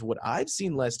funny because what I've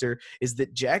seen, Lester, is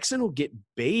that Jackson will get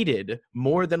baited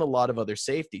more than a lot of other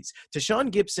safeties.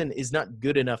 Tashaun Gibson is not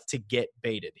good enough to get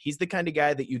baited. He's the kind of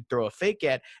guy that you'd throw a fake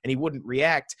at and he wouldn't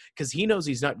react because he knows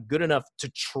he's not good enough to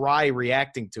try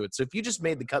reacting to it. So if you just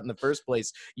made the cut in the first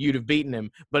place, you'd have beaten him.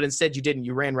 But instead you didn't.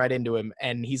 You ran right into him.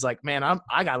 And he's like, man,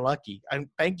 I got lucky.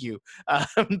 Thank you.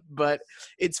 But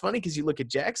it's funny because you look at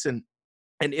Jackson,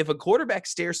 and if a quarterback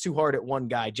stares too hard at one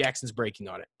guy, Jackson's breaking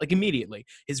on it, like immediately.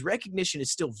 His recognition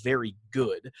is still very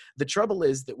good. The trouble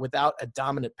is that without a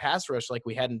dominant pass rush like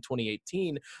we had in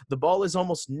 2018, the ball is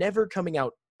almost never coming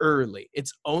out early.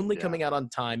 It's only coming out on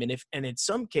time. And in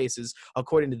some cases,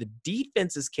 according to the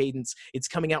defense's cadence, it's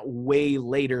coming out way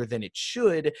later than it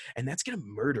should. And that's going to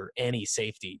murder any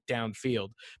safety downfield.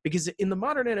 Because in the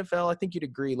modern NFL, I think you'd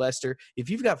agree, Lester, if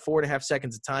you've got 4.5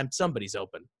 seconds of time, somebody's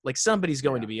open. Like somebody's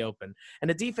going to be open. And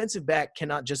a defensive back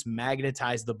cannot just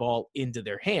magnetize the ball into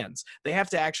their hands. They have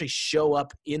to actually show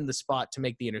up in the spot to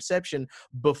make the interception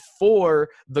before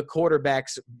the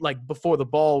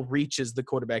ball reaches the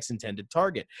quarterback's intended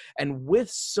target. And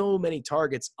with so many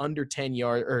targets under 10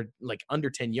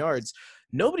 yards,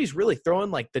 nobody's really throwing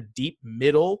like the deep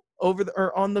middle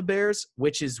on the Bears,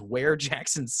 which is where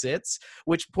Jackson sits,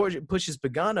 which pushes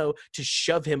Pagano to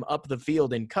shove him up the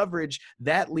field in coverage.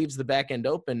 That leaves the back end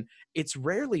open. It's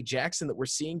rarely Jackson that we're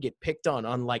seeing get picked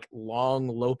on like long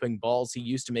loping balls he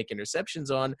used to make interceptions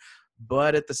on.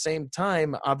 But at the same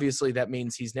time, obviously that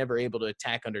means he's never able to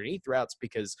attack underneath routes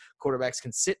because quarterbacks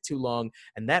can sit too long.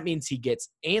 And that means he gets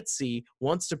antsy,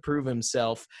 wants to prove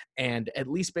himself, and at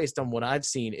least based on what I've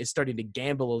seen, is starting to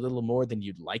gamble a little more than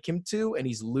you'd like him to, and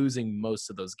he's losing most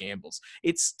of those gambles.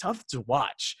 It's tough to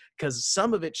watch because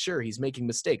some of it, sure, he's making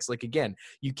mistakes. Like, again,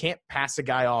 you can't pass a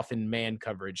guy off in man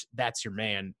coverage. That's your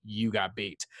man. You got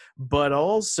beat. But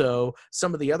also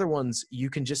some of the other ones, you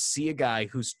can just see a guy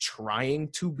who's trying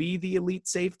to be the elite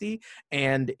safety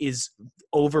and is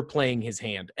overplaying his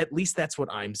hand. At least that's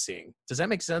what I'm seeing. Does that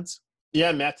make sense?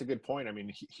 Yeah, Matt's a good point. I mean,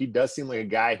 he does seem like a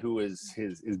guy who is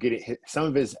getting some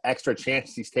of his extra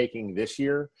chances he's taking this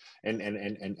year and in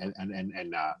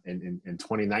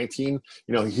 2019.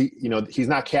 He's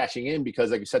not cashing in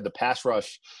because, like you said, the pass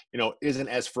rush, isn't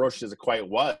as ferocious as it quite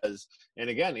was. And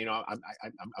again, I'm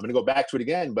going to go back to it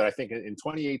again, but I think in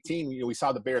 2018, we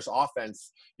saw the Bears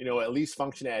offense, at least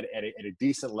function at a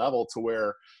decent level to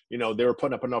where, they were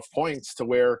putting up enough points to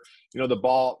where, the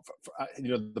ball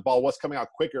was coming out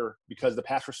quicker because the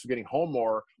pass rush was getting home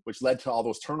more, which led to all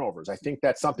those turnovers. I think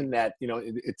that's something that,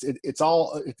 it's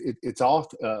all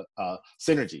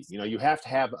synergy. You have to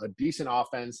have a decent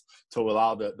offense to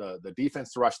allow the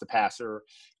defense to rush the passer.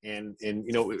 And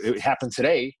it happened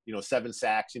today, 7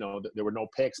 sacks, there were no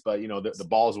picks, but, the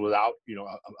balls was out,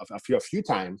 a few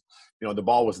times, the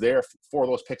ball was there for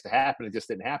those picks to happen. It just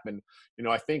didn't happen.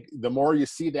 I think the more you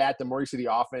see that, the more you see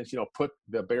the offense, put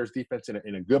the Bears defense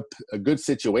in a good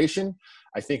situation.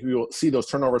 I think we will see those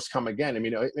turnovers come again. I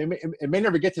mean, it may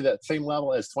never get to that same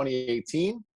level as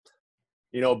 2018,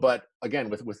 but again,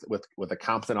 with a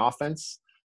competent offense,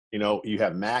 you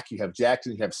have Mac, you have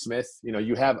Jackson, you have Smith,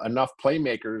 you have enough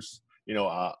playmakers,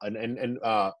 and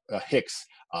Hicks.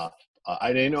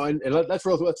 Let's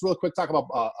real quick talk about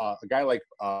a guy like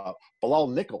Bilal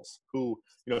Nichols, who,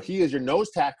 he is your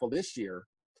nose tackle this year.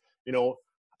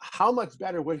 how much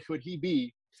better would he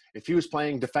be if he was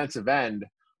playing defensive end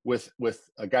with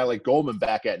a guy like Goldman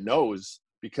back at nose?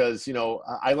 Because, you know,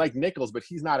 I like Nichols, but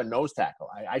he's not a nose tackle.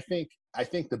 I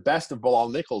think the best of Bilal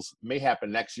Nichols may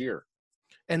happen next year.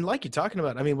 And like you're talking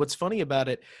about, I mean, what's funny about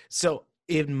it, so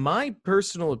in my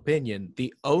personal opinion,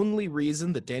 the only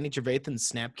reason that Danny Trevathan's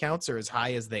snap counts are as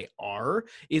high as they are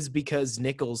is because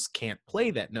Nichols can't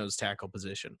play that nose tackle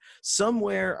position.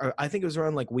 Somewhere, I think it was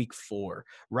around like week 4,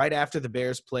 right after the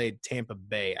Bears played Tampa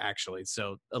Bay, actually,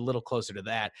 so a little closer to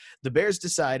that, the Bears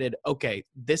decided, okay,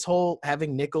 this whole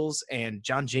having Nichols and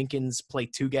John Jenkins play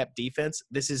two-gap defense,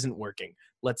 this isn't working.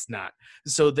 Let's not.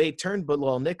 So they turned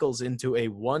Bilal Nichols into a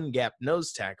one-gap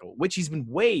nose tackle, which he's been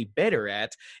way better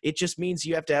at. It just means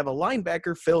you have to have a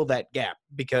linebacker fill that gap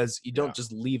because you don't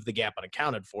just leave the gap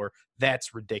unaccounted for.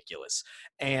 That's ridiculous.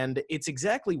 And it's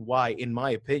exactly why, in my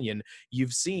opinion,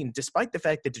 you've seen, despite the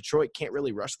fact that Detroit can't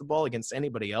really rush the ball against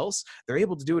anybody else, they're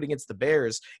able to do it against the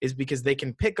Bears is because they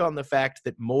can pick on the fact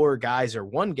that more guys are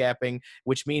one-gapping,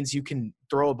 which means you can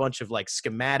throw a bunch of like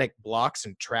schematic blocks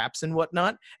and traps and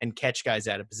whatnot and catch guys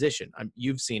out of position.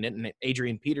 You've seen it, and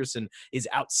Adrian Peterson is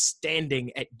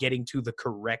outstanding at getting to the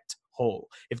correct hole.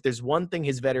 If there's one thing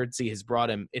his veterancy has brought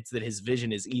him, it's that his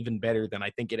vision is even better than I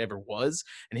think it ever was,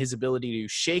 and his ability to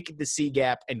shake the C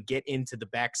gap and get into the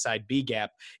backside B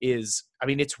gap is, I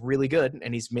mean, it's really good,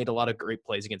 and he's made a lot of great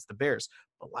plays against the Bears.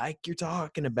 But like you're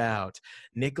talking about,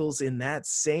 Nichols in that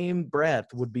same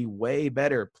breath would be way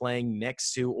better playing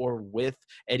next to or with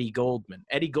Eddie Goldman.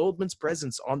 Eddie Goldman's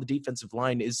presence on the defensive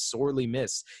line is sorely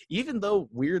missed, even though,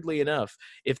 weirdly enough,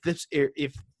 if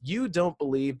you don't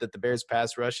believe that the Bears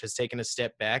pass rush has taken a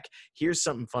step back, here's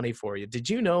something funny for you. Did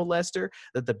you know, Lester,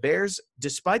 that the Bears,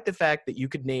 despite the fact that you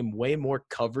could name way more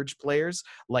coverage players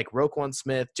like Roquan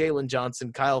Smith, Jalen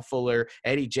Johnson, Kyle Fuller,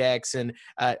 Eddie Jackson,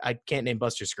 I can't name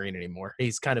Buster Screen anymore.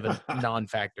 He's kind of a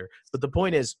non-factor. But the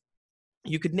point is,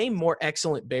 you could name more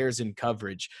excellent Bears in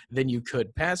coverage than you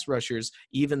could pass rushers.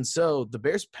 Even so, the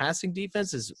Bears' passing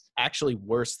defense is actually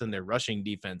worse than their rushing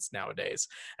defense nowadays.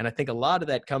 And I think a lot of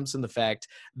that comes from the fact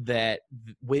that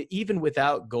even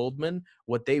without Goldman,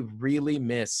 what they really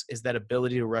miss is that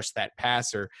ability to rush that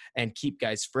passer and keep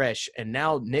guys fresh. And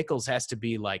now Nichols has to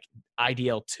be like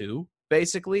IDL 2.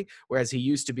 Basically, whereas he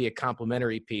used to be a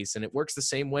complementary piece. And it works the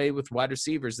same way with wide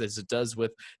receivers as it does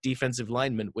with defensive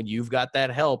linemen. When you've got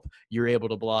that help, you're able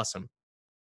to blossom.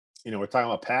 You know, we're talking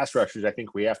about pass rushers. I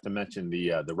think we have to mention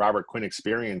the Robert Quinn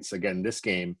experience again this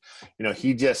game. You know,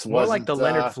 he just more wasn't like the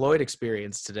Leonard Floyd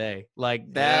experience today.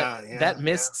 Like that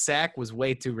missed sack was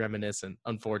way too reminiscent,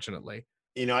 unfortunately.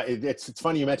 You know, it's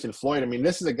funny you mentioned Floyd. I mean,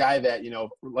 this is a guy that, you know,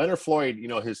 Leonard Floyd, you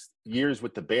know, his years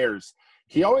with the Bears,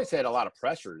 he always had a lot of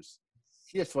pressures.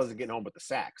 He just wasn't getting home with the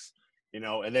sacks, you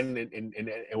know. And then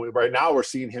right now we're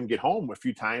seeing him get home a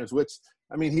few times, which,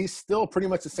 I mean, he's still pretty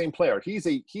much the same player. He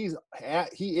is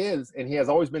and he has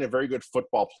always been a very good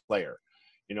football player.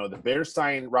 You know, the Bears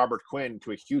signed Robert Quinn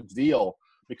to a huge deal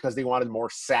because they wanted more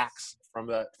sacks from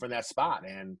that spot.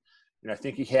 And, you know, I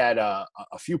think he had a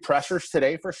few pressures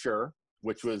today for sure,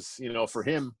 which was, you know, for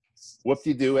him,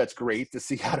 whoop-de-doo, that's great to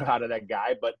see out of that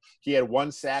guy, but he had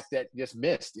one sack that just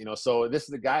missed, you know. So this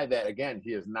is a guy that, again,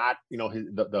 he is not, you know,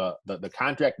 the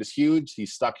contract is huge.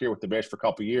 He's stuck here with the Bears for a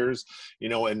couple of years, you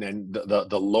know, and then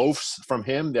the loafs from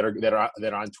him that are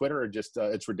on Twitter are just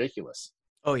it's ridiculous.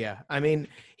 Oh yeah. I mean,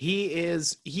 he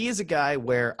is a guy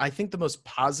where I think the most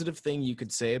positive thing you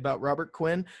could say about Robert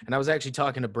Quinn, and I was actually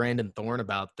talking to Brandon Thorne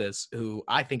about this, who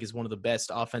I think is one of the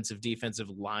best offensive defensive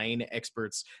line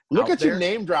experts. Look at your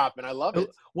name dropping. I love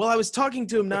it. Well, I was talking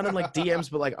to him not on like DMs,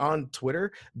 but like on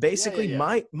Twitter. Basically,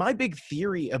 my big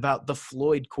theory about the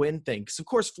Floyd Quinn thing, because of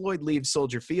course Floyd leaves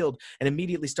Soldier Field and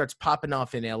immediately starts popping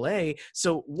off in LA.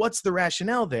 So what's the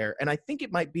rationale there? And I think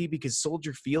it might be because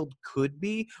Soldier Field could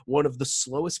be one of the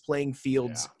slowest playing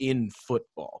fields in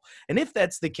football. And if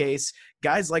that's the case,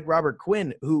 guys like Robert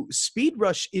Quinn, who speed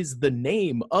rush is the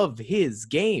name of his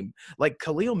game, like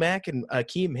Khalil Mack and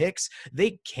Akeem Hicks,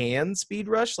 they can speed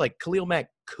rush. Like Khalil Mack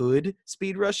could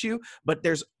speed rush you, but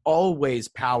there's always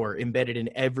power embedded in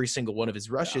every single one of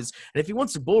his rushes. And if he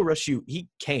wants to bull rush you, he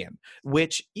can,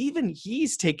 which even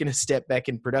he's taken a step back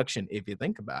in production, if you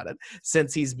think about it,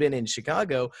 since he's been in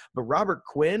Chicago. But Robert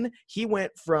Quinn, he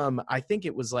went from, I think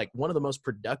it was like one of the most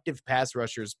productive pass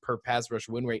rushers per pass rush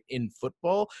win rate in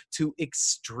football to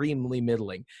extremely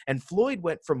middling. And Floyd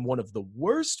went from one of the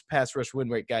worst pass rush win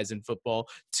rate guys in football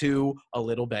to a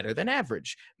little better than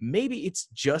average. Maybe it's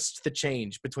just the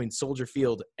change between Soldier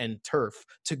Field and turf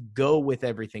to go with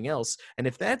everything else. And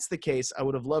if that's the case, I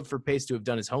would have loved for Pace to have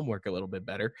done his homework a little bit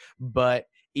better. But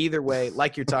either way,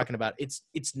 like you're talking about, it's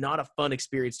not a fun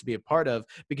experience to be a part of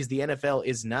because the NFL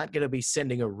is not going to be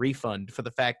sending a refund for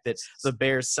the fact that the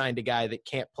Bears signed a guy that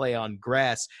can't play on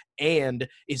grass and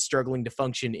is struggling to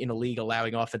function in a league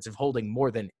allowing offensive holding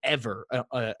more than ever,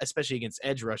 especially against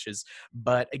edge rushes.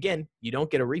 But again, you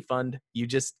don't get a refund. You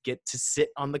just get to sit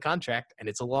on the contract, and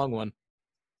it's a long one.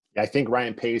 I think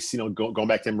Ryan Pace, going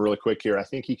back to him really quick here, I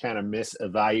think he kind of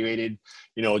misevaluated,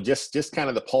 just kind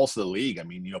of the pulse of the league. I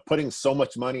mean, putting so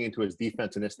much money into his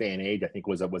defense in this day and age, I think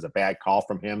was a bad call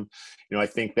from him. I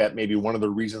think that maybe one of the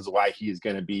reasons why he is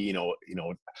going to be,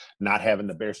 not having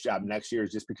the Bears job next year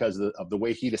is just because of the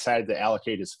way he decided to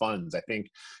allocate his funds. I think,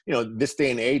 this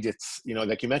day and age, it's,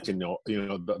 like you mentioned,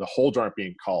 the holds aren't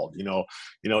being called.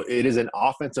 It is an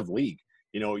offensive league.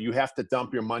 You have to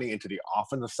dump your money into the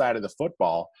offensive side of the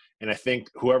football. And I think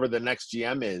whoever the next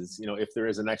GM is, if there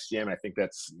is a next GM, I think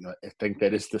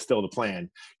that is still the plan.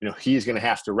 He's going to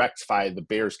have to rectify the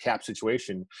Bears cap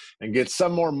situation and get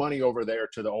some more money over there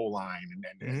to the O-line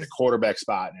and the quarterback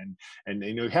spot. And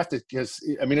you have to, because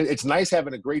it's nice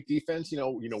having a great defense.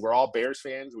 We're all Bears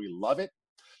fans. We love it.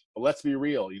 But let's be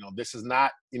real. This is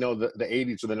not, the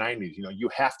 80s or the 90s. You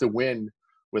have to win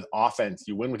with offense.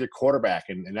 You win with your quarterback,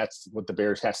 and that's what the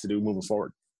Bears has to do moving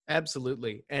forward.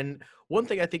 Absolutely. And one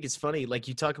thing I think is funny, like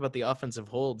you talk about the offensive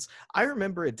holds. I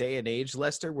remember a day and age,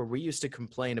 Lester, where we used to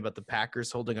complain about the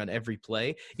Packers holding on every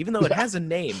play, even though it has a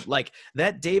name. Like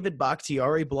that David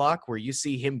Bakhtiari block where you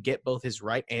see him get both his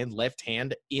right and left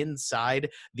hand inside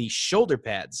the shoulder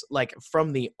pads, like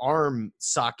from the arm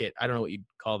socket. I don't know what you'd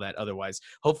call that otherwise.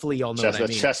 Hopefully y'all know what I mean.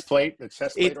 The chest plate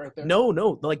right there?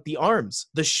 No, like the arms,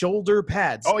 the shoulder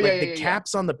pads, oh, yeah, the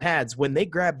caps on the pads. When they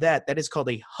grab that is called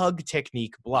a hug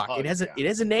technique block. It has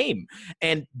a name.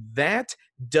 And that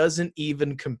doesn't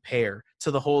even compare to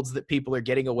the holds that people are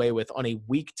getting away with on a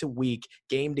week-to-week,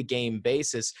 game-to-game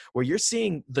basis, where you're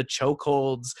seeing the choke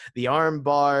holds, the arm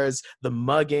bars, the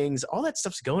muggings, all that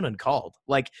stuff's going uncalled.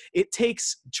 Like, it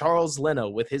takes Charles Leno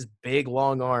with his big,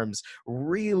 long arms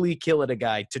really killing a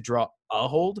guy to draw a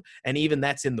hold, and even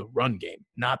that's in the run game,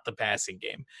 not the passing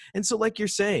game. And so, like you're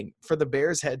saying, for the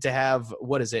Bears had to have,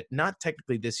 what is it, not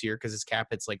technically this year because his cap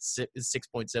hits like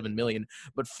 $6.7 million,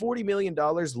 but $40 million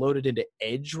loaded into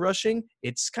edge rushing,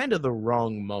 it's kind of the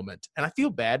wrong moment. And I feel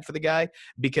bad for the guy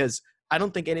because I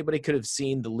don't think anybody could have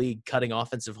seen the league cutting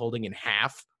offensive holding in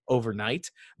half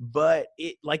overnight. But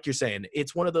it, like you're saying,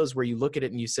 it's one of those where you look at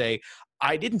it and you say,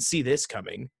 I didn't see this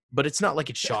coming, but it's not like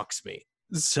it shocks me.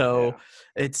 So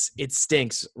it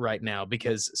stinks right now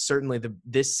because certainly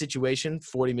this situation,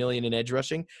 $40 million in edge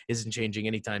rushing, isn't changing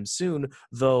anytime soon,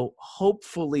 though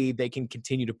hopefully they can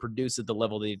continue to produce at the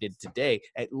level they did today,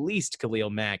 at least Khalil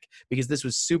Mack, because this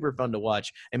was super fun to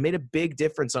watch and made a big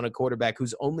difference on a quarterback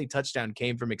whose only touchdown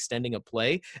came from extending a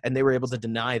play, and they were able to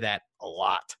deny that a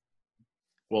lot.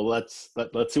 Well, let's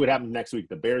see what happens next week.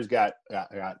 The Bears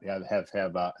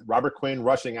have Robert Quinn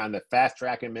rushing on the fast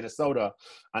track in Minnesota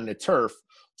on the turf.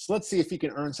 So let's see if he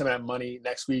can earn some of that money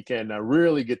next week and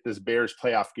really get this Bears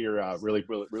playoff gear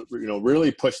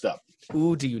really pushed up.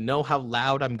 Ooh, do you know how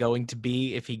loud I'm going to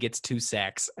be if he gets 2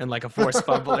 sacks and like a forced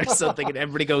fumble or something, and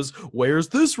everybody goes, "Where's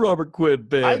this Robert Quinn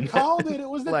been?" I called it. It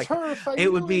was the turf.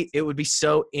 It would be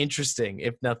so interesting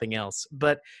if nothing else.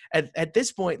 But at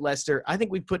this point, Lester, I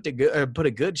think we put a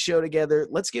good show together.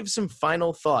 Let's give some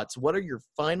final thoughts. What are your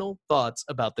final thoughts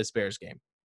about this Bears game?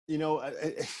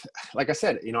 Like I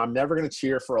said, I'm never going to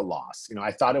cheer for a loss.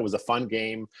 I thought it was a fun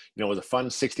game. It was a fun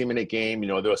 60-minute game.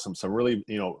 There was some really,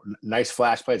 nice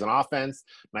flash plays on offense,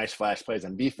 nice flash plays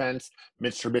on defense.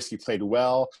 Mitch Trubisky played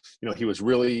well. He was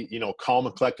really, calm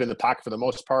and collected in the pocket for the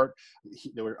most part.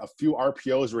 There were a few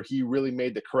RPOs where he really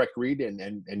made the correct read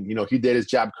and he did his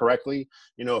job correctly.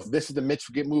 If this is the Mitch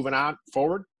get moving on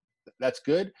forward, that's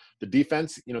good. The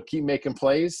defense, keep making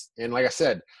plays. And like I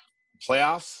said,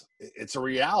 playoffs, it's a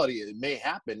reality. It may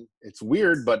happen. It's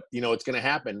weird, but it's going to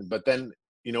happen. But then,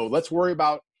 let's worry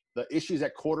about the issues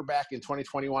at quarterback in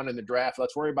 2021 in the draft.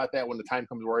 Let's worry about that when the time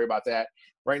comes to worry about that.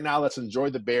 Right now, let's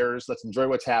enjoy the Bears. Let's enjoy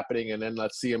what's happening. And then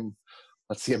let's see them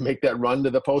make that run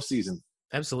to the postseason.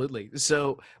 Absolutely.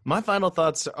 So my final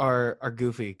thoughts are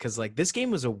goofy because like this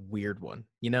game was a weird one.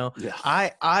 Yeah.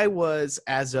 I was,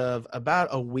 as of about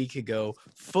a week ago,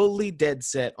 fully dead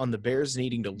set on the Bears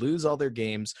needing to lose all their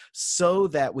games so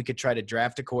that we could try to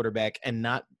draft a quarterback and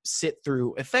not sit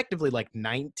through effectively like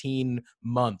 19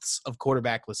 months of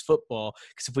quarterbackless football.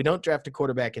 Because if we don't draft a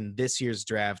quarterback in this year's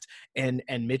draft and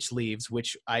Mitch leaves,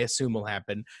 which I assume will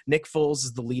happen, Nick Foles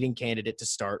is the leading candidate to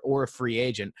start, or a free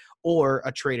agent, or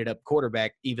a traded up quarterback.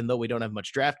 Even though we don't have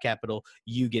much draft capital,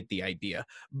 you get the idea.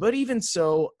 But even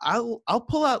so, I'll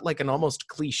pull out like an almost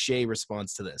cliche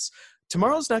response to this.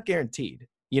 tomorrow's not guaranteed.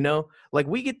 Like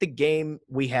we get the game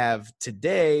we have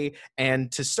today,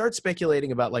 and to start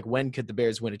speculating about like when could the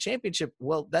Bears win a championship,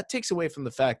 well, that takes away from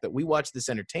the fact that we watch this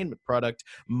entertainment product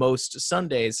most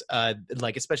Sundays,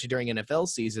 like especially during NFL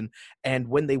season, and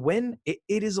when they win, it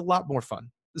is a lot more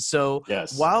fun. So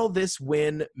yes. While this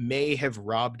win may have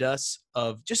robbed us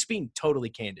of, just being totally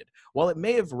candid, while it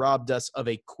may have robbed us of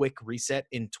a quick reset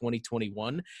in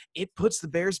 2021, it puts the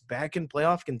Bears back in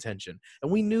playoff contention. And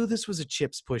we knew this was a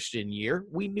chips pushed in year.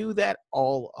 We knew that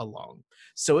all along.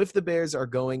 So if the Bears are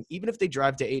going, even if they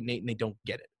drive to 8-8 and they don't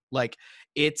get it, like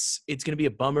it's going to be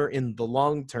a bummer in the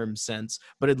long-term sense,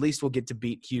 but at least we'll get to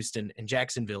beat Houston and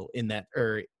Jacksonville in that,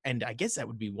 and I guess that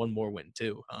would be one more win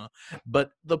too, huh?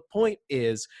 But the point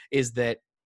is that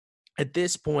at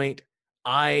this point,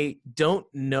 I don't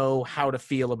know how to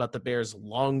feel about the Bears'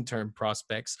 long-term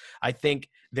prospects. I think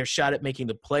their shot at making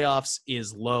the playoffs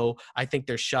is low. I think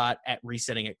their shot at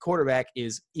resetting at quarterback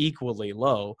is equally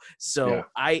low. So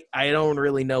yeah. I don't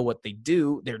really know what they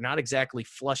do. They're not exactly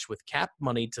flush with cap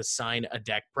money to sign a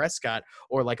Dak Prescott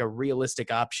or like a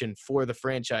realistic option for the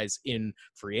franchise in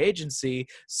free agency.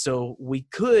 So we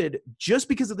could, just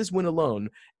because of this win alone,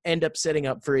 end up setting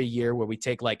up for a year where we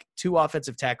take like 2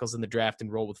 offensive tackles in the draft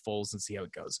and roll with Foles and see how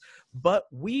it goes. But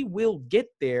we will get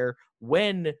there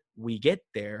when we get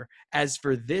there. As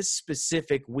for this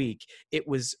specific week, it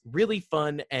was really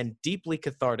fun and deeply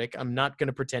cathartic. I'm not going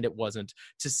to pretend it wasn't,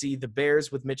 to see the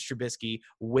Bears with Mitch Trubisky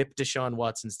whip Deshaun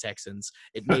Watson's Texans.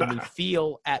 It made me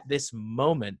feel at this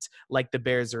moment like the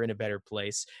Bears are in a better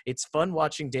place. It's fun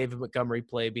watching David Montgomery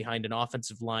play behind an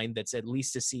offensive line that's at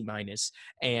least a C-,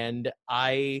 and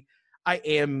I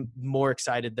am more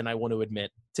excited than I want to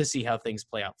admit to see how things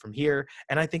play out from here.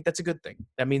 And I think that's a good thing.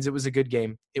 That means it was a good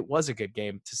game. It was a good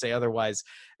game. To say otherwise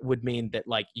would mean that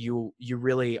like you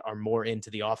really are more into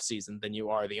the off season than you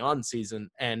are the on season.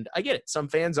 And I get it. Some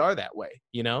fans are that way,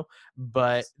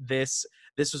 but this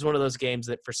was one of those games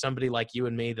that for somebody like you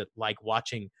and me that like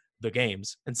watching the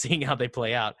games and seeing how they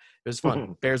play out, it was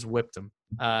fun. Bears whipped them.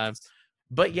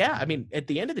 But yeah, I mean, at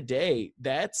the end of the day,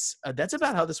 that's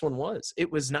about how this one was.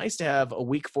 It was nice to have a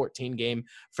Week 14 game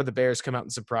for the Bears come out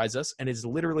and surprise us, and it's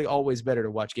literally always better to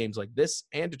watch games like this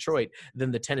and Detroit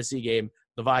than the Tennessee game,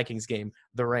 the Vikings game,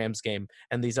 the Rams game,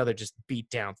 and these other just beat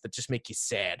downs that just make you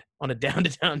sad on a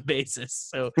down-to-down basis.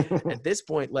 So at this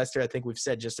point, Lester, I think we've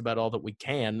said just about all that we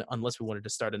can, unless we wanted to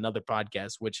start another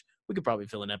podcast, which we could probably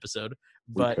fill an episode.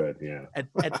 But we could, yeah.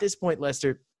 at this point,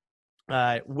 Lester,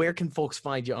 where can folks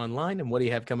find you online, and what do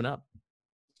you have coming up?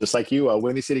 Just like you,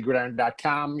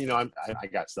 WindyCityGridiron.com. I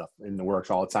got stuff in the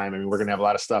works all the time. I mean, we're going to have a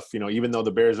lot of stuff, even though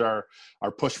the Bears are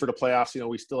pushed for the playoffs,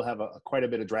 we still have quite a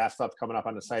bit of draft stuff coming up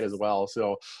on the site as well.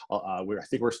 So I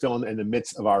think we're still in the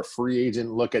midst of our free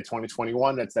agent look at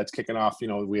 2021. That's kicking off.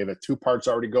 We have 2 parts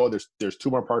already go. There's 2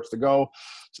 more parts to go.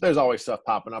 So there's always stuff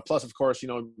popping up. Plus, of course,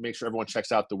 make sure everyone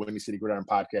checks out the Windy City Gridiron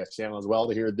podcast channel as well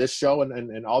to hear this show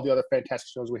and all the other fantastic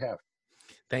shows we have.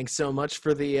 Thanks so much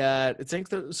for the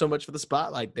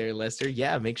spotlight there, Lester.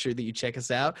 Yeah, make sure that you check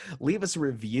us out. Leave us a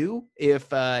review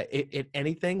if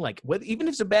anything, like even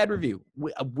if it's a bad review.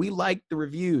 We like the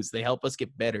reviews. They help us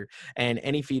get better. And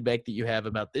any feedback that you have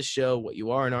about this show, what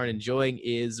you are and aren't enjoying,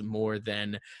 is more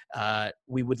than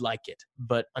we would like it.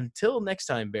 But until next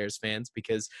time, Bears fans,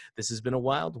 because this has been a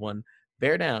wild one,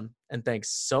 bear down, and thanks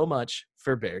so much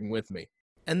for bearing with me.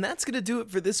 And that's going to do it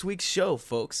for this week's show,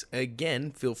 folks.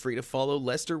 Again, feel free to follow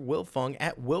Lester Wiltfong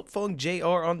at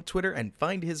WiltfongJR on Twitter and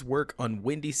find his work on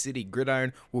Windy City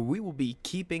Gridiron, where we will be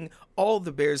keeping all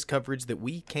the Bears coverage that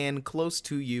we can close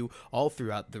to you all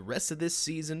throughout the rest of this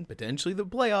season, potentially the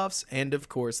playoffs, and of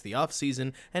course the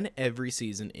offseason and every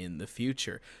season in the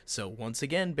future. So once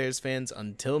again, Bears fans,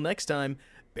 until next time,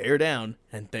 bear down,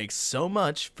 and thanks so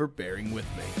much for bearing with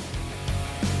me.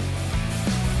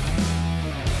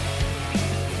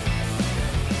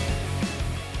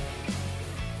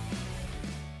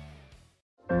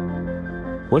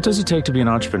 What does it take to be an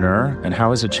entrepreneur, and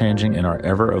how is it changing in our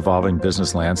ever-evolving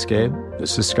business landscape?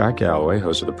 This is Scott Galloway,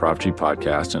 host of the Prop G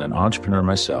podcast and an entrepreneur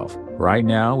myself. Right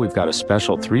now, we've got a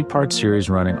special 3-part series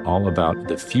running all about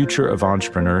the future of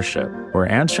entrepreneurship. We're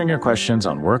answering your questions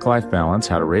on work-life balance,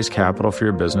 how to raise capital for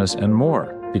your business, and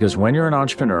more. Because when you're an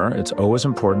entrepreneur, it's always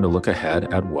important to look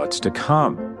ahead at what's to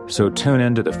come. So tune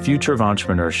in to the Future of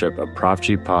Entrepreneurship, a Prop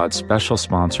G Pod special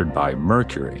sponsored by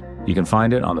Mercury. You can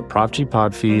find it on the Prop G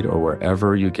Pod feed or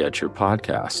wherever you get your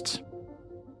podcasts.